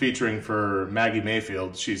 featuring for Maggie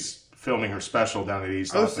Mayfield. She's filming her special down at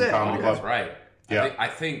East Austin Comedy Club. That's right. Yeah. I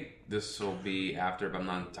think this will be after, but I'm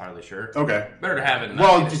not entirely sure. Okay. Better to have it.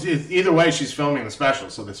 Well, either way, she's filming the special,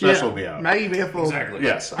 so the special will be out. Maggie Mayfield. Exactly.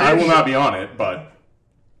 Yes, I will not be on it, but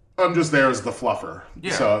I'm just there as the fluffer.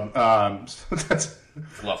 Yeah. So that's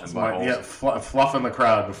fluffing fluffing the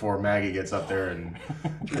crowd before Maggie gets up there and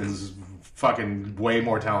is fucking way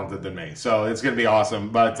more talented than me. So it's gonna be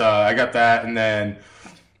awesome. But I got that, and then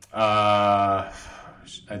I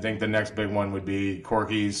think the next big one would be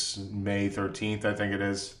Corky's May 13th. I think it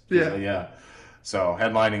is. Yeah. So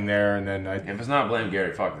headlining there, and then if it's not Blame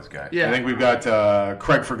Gary, fuck this guy. Yeah. I think we've got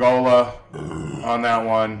Craig Fergola on that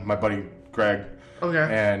one. My buddy Craig.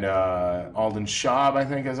 Okay. And Alden Schaub, I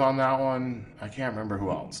think, is on that one. I can't remember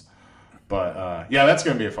who else. But, that's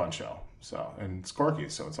going to be a fun show. So, and it's Corky,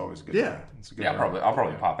 so it's always a good. Yeah. It's a good I'll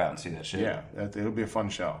probably pop out and see that shit. Yeah, it'll be a fun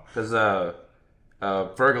show. Because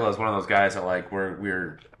Fergola is one of those guys that like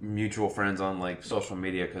we're mutual friends on like social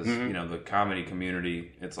media because you know the comedy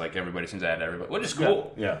community. It's like everybody seems to add everybody, which is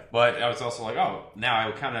cool. Yeah. But I was also like, now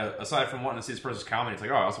I kind of aside from wanting to see this person's comedy, it's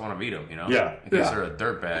like, I also want to meet him. You know. Yeah. In case they're a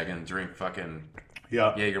dirtbag and drink fucking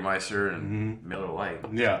Yeah. Jägermeister and Miller Lite.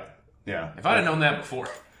 Yeah. Yeah. If I'd have known that before,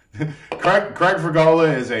 Craig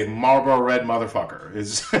Fregola is a Marlboro Red motherfucker.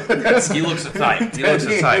 He looks a type. He looks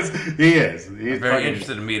a type. He is. I'm very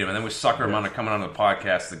interested to meet him, and then we sucker him on coming on the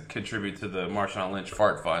podcast to contribute to the Marshawn Lynch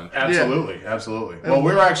Fart Fund. Absolutely, absolutely. Well,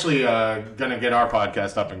 we're actually going to get our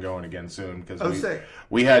podcast up and going again soon because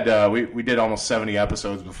we did almost 70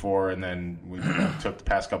 episodes before, and then we took the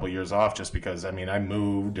past couple of years off just because I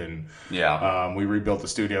moved and we rebuilt the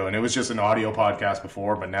studio, and it was just an audio podcast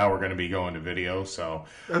before, but now we're going to be going to video, so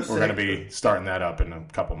we're going to be starting that up in a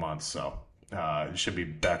couple months. So it should be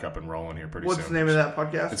back up and rolling here pretty soon. What's the name of that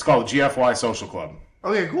podcast? It's called GFY Social Club.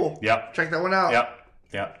 Okay, cool. Yep. Check that one out.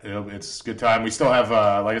 Yep. It's a good time. We still have,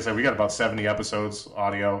 like I said, we got about 70 episodes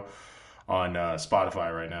audio on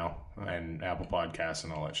Spotify right now and Apple Podcasts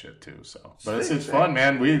and all that shit too. So, but it's fun,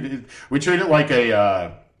 man. We treat it like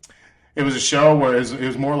a. It was a show where it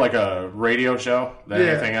was more like a radio show than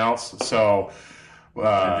anything else. So.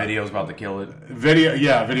 Video's about to kill it.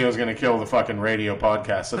 Video's going to kill the fucking radio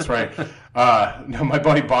podcast. That's right. No, my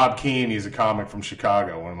buddy Bob Keane, he's a comic from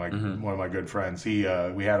Chicago, one of my good friends. We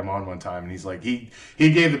had him on one time, and he's like, he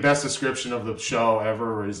gave the best description of the show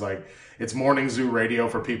ever. Where he's like, it's morning zoo radio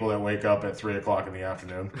for people that wake up at 3:00 in the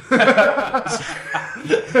afternoon.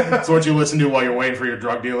 That's what you listen to while you're waiting for your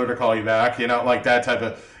drug dealer to call you back. Like that type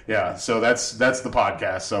of. Yeah, so that's the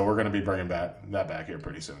podcast. So we're going to be bringing that back here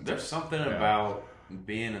pretty soon. There's something about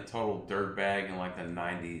being a total dirtbag in like the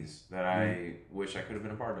 90s that I wish I could have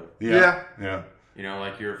been a part of. Yeah.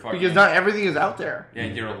 Like you're fucking... Because not everything is out there. Yeah,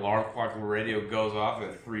 your alarm clock on the radio goes off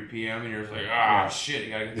at 3 p.m. and you're just like, shit,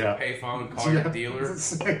 you gotta get to the payphone and call your dealer.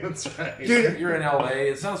 That's right. Dude, you're in LA.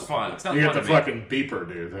 It sounds fun. You got the fucking beeper,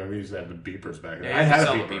 dude. We used to have the beepers back then. Yeah, I had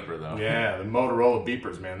a beeper, though. Yeah, the Motorola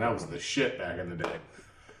beepers, man. That was the shit back in the day.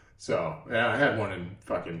 So, I had one in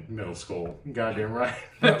fucking middle school. Goddamn right.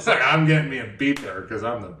 I was like, I'm getting me a beeper because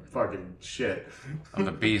I'm the fucking shit. I'm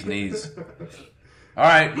the bee's knees. All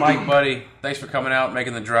right, Mike, buddy. Thanks for coming out,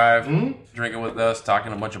 making the drive, drinking with us,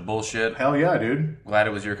 talking a bunch of bullshit. Hell yeah, dude. Glad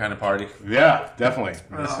it was your kind of party. Yeah, definitely.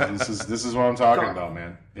 This is what I'm talking about,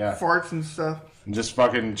 man. Yeah. Farts and stuff. And just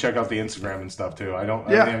fucking check out the Instagram and stuff, too. I'm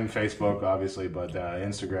in Facebook, obviously, but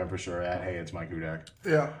Instagram for sure. Hey, it's Mike Hudak.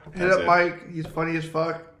 Yeah. Hit up Mike. He's funny as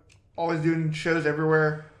fuck. Always doing shows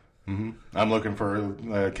everywhere. Mm-hmm. I'm looking for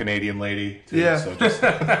a Canadian lady, too. Yeah. So just...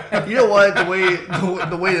 You know what?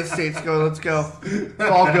 The way the states go, let's go.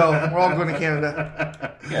 We'll all go. We're all going to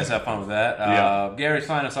Canada. You guys have fun with that. Gary,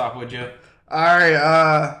 sign us off, would you? All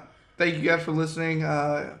right. Thank you guys for listening.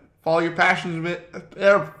 Follow your passions.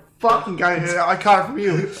 Fucking guy, I caught it from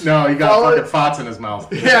you. No, you got fucking thoughts in his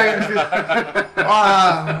mouth. Yeah,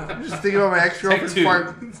 I'm just thinking about my ex-girlfriend's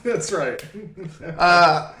fart. That's right.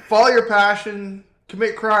 Follow your passion.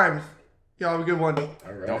 Commit crimes. Y'all have a good one. All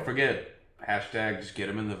right. Don't forget, # just get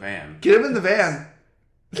him in the van. Get him in the van.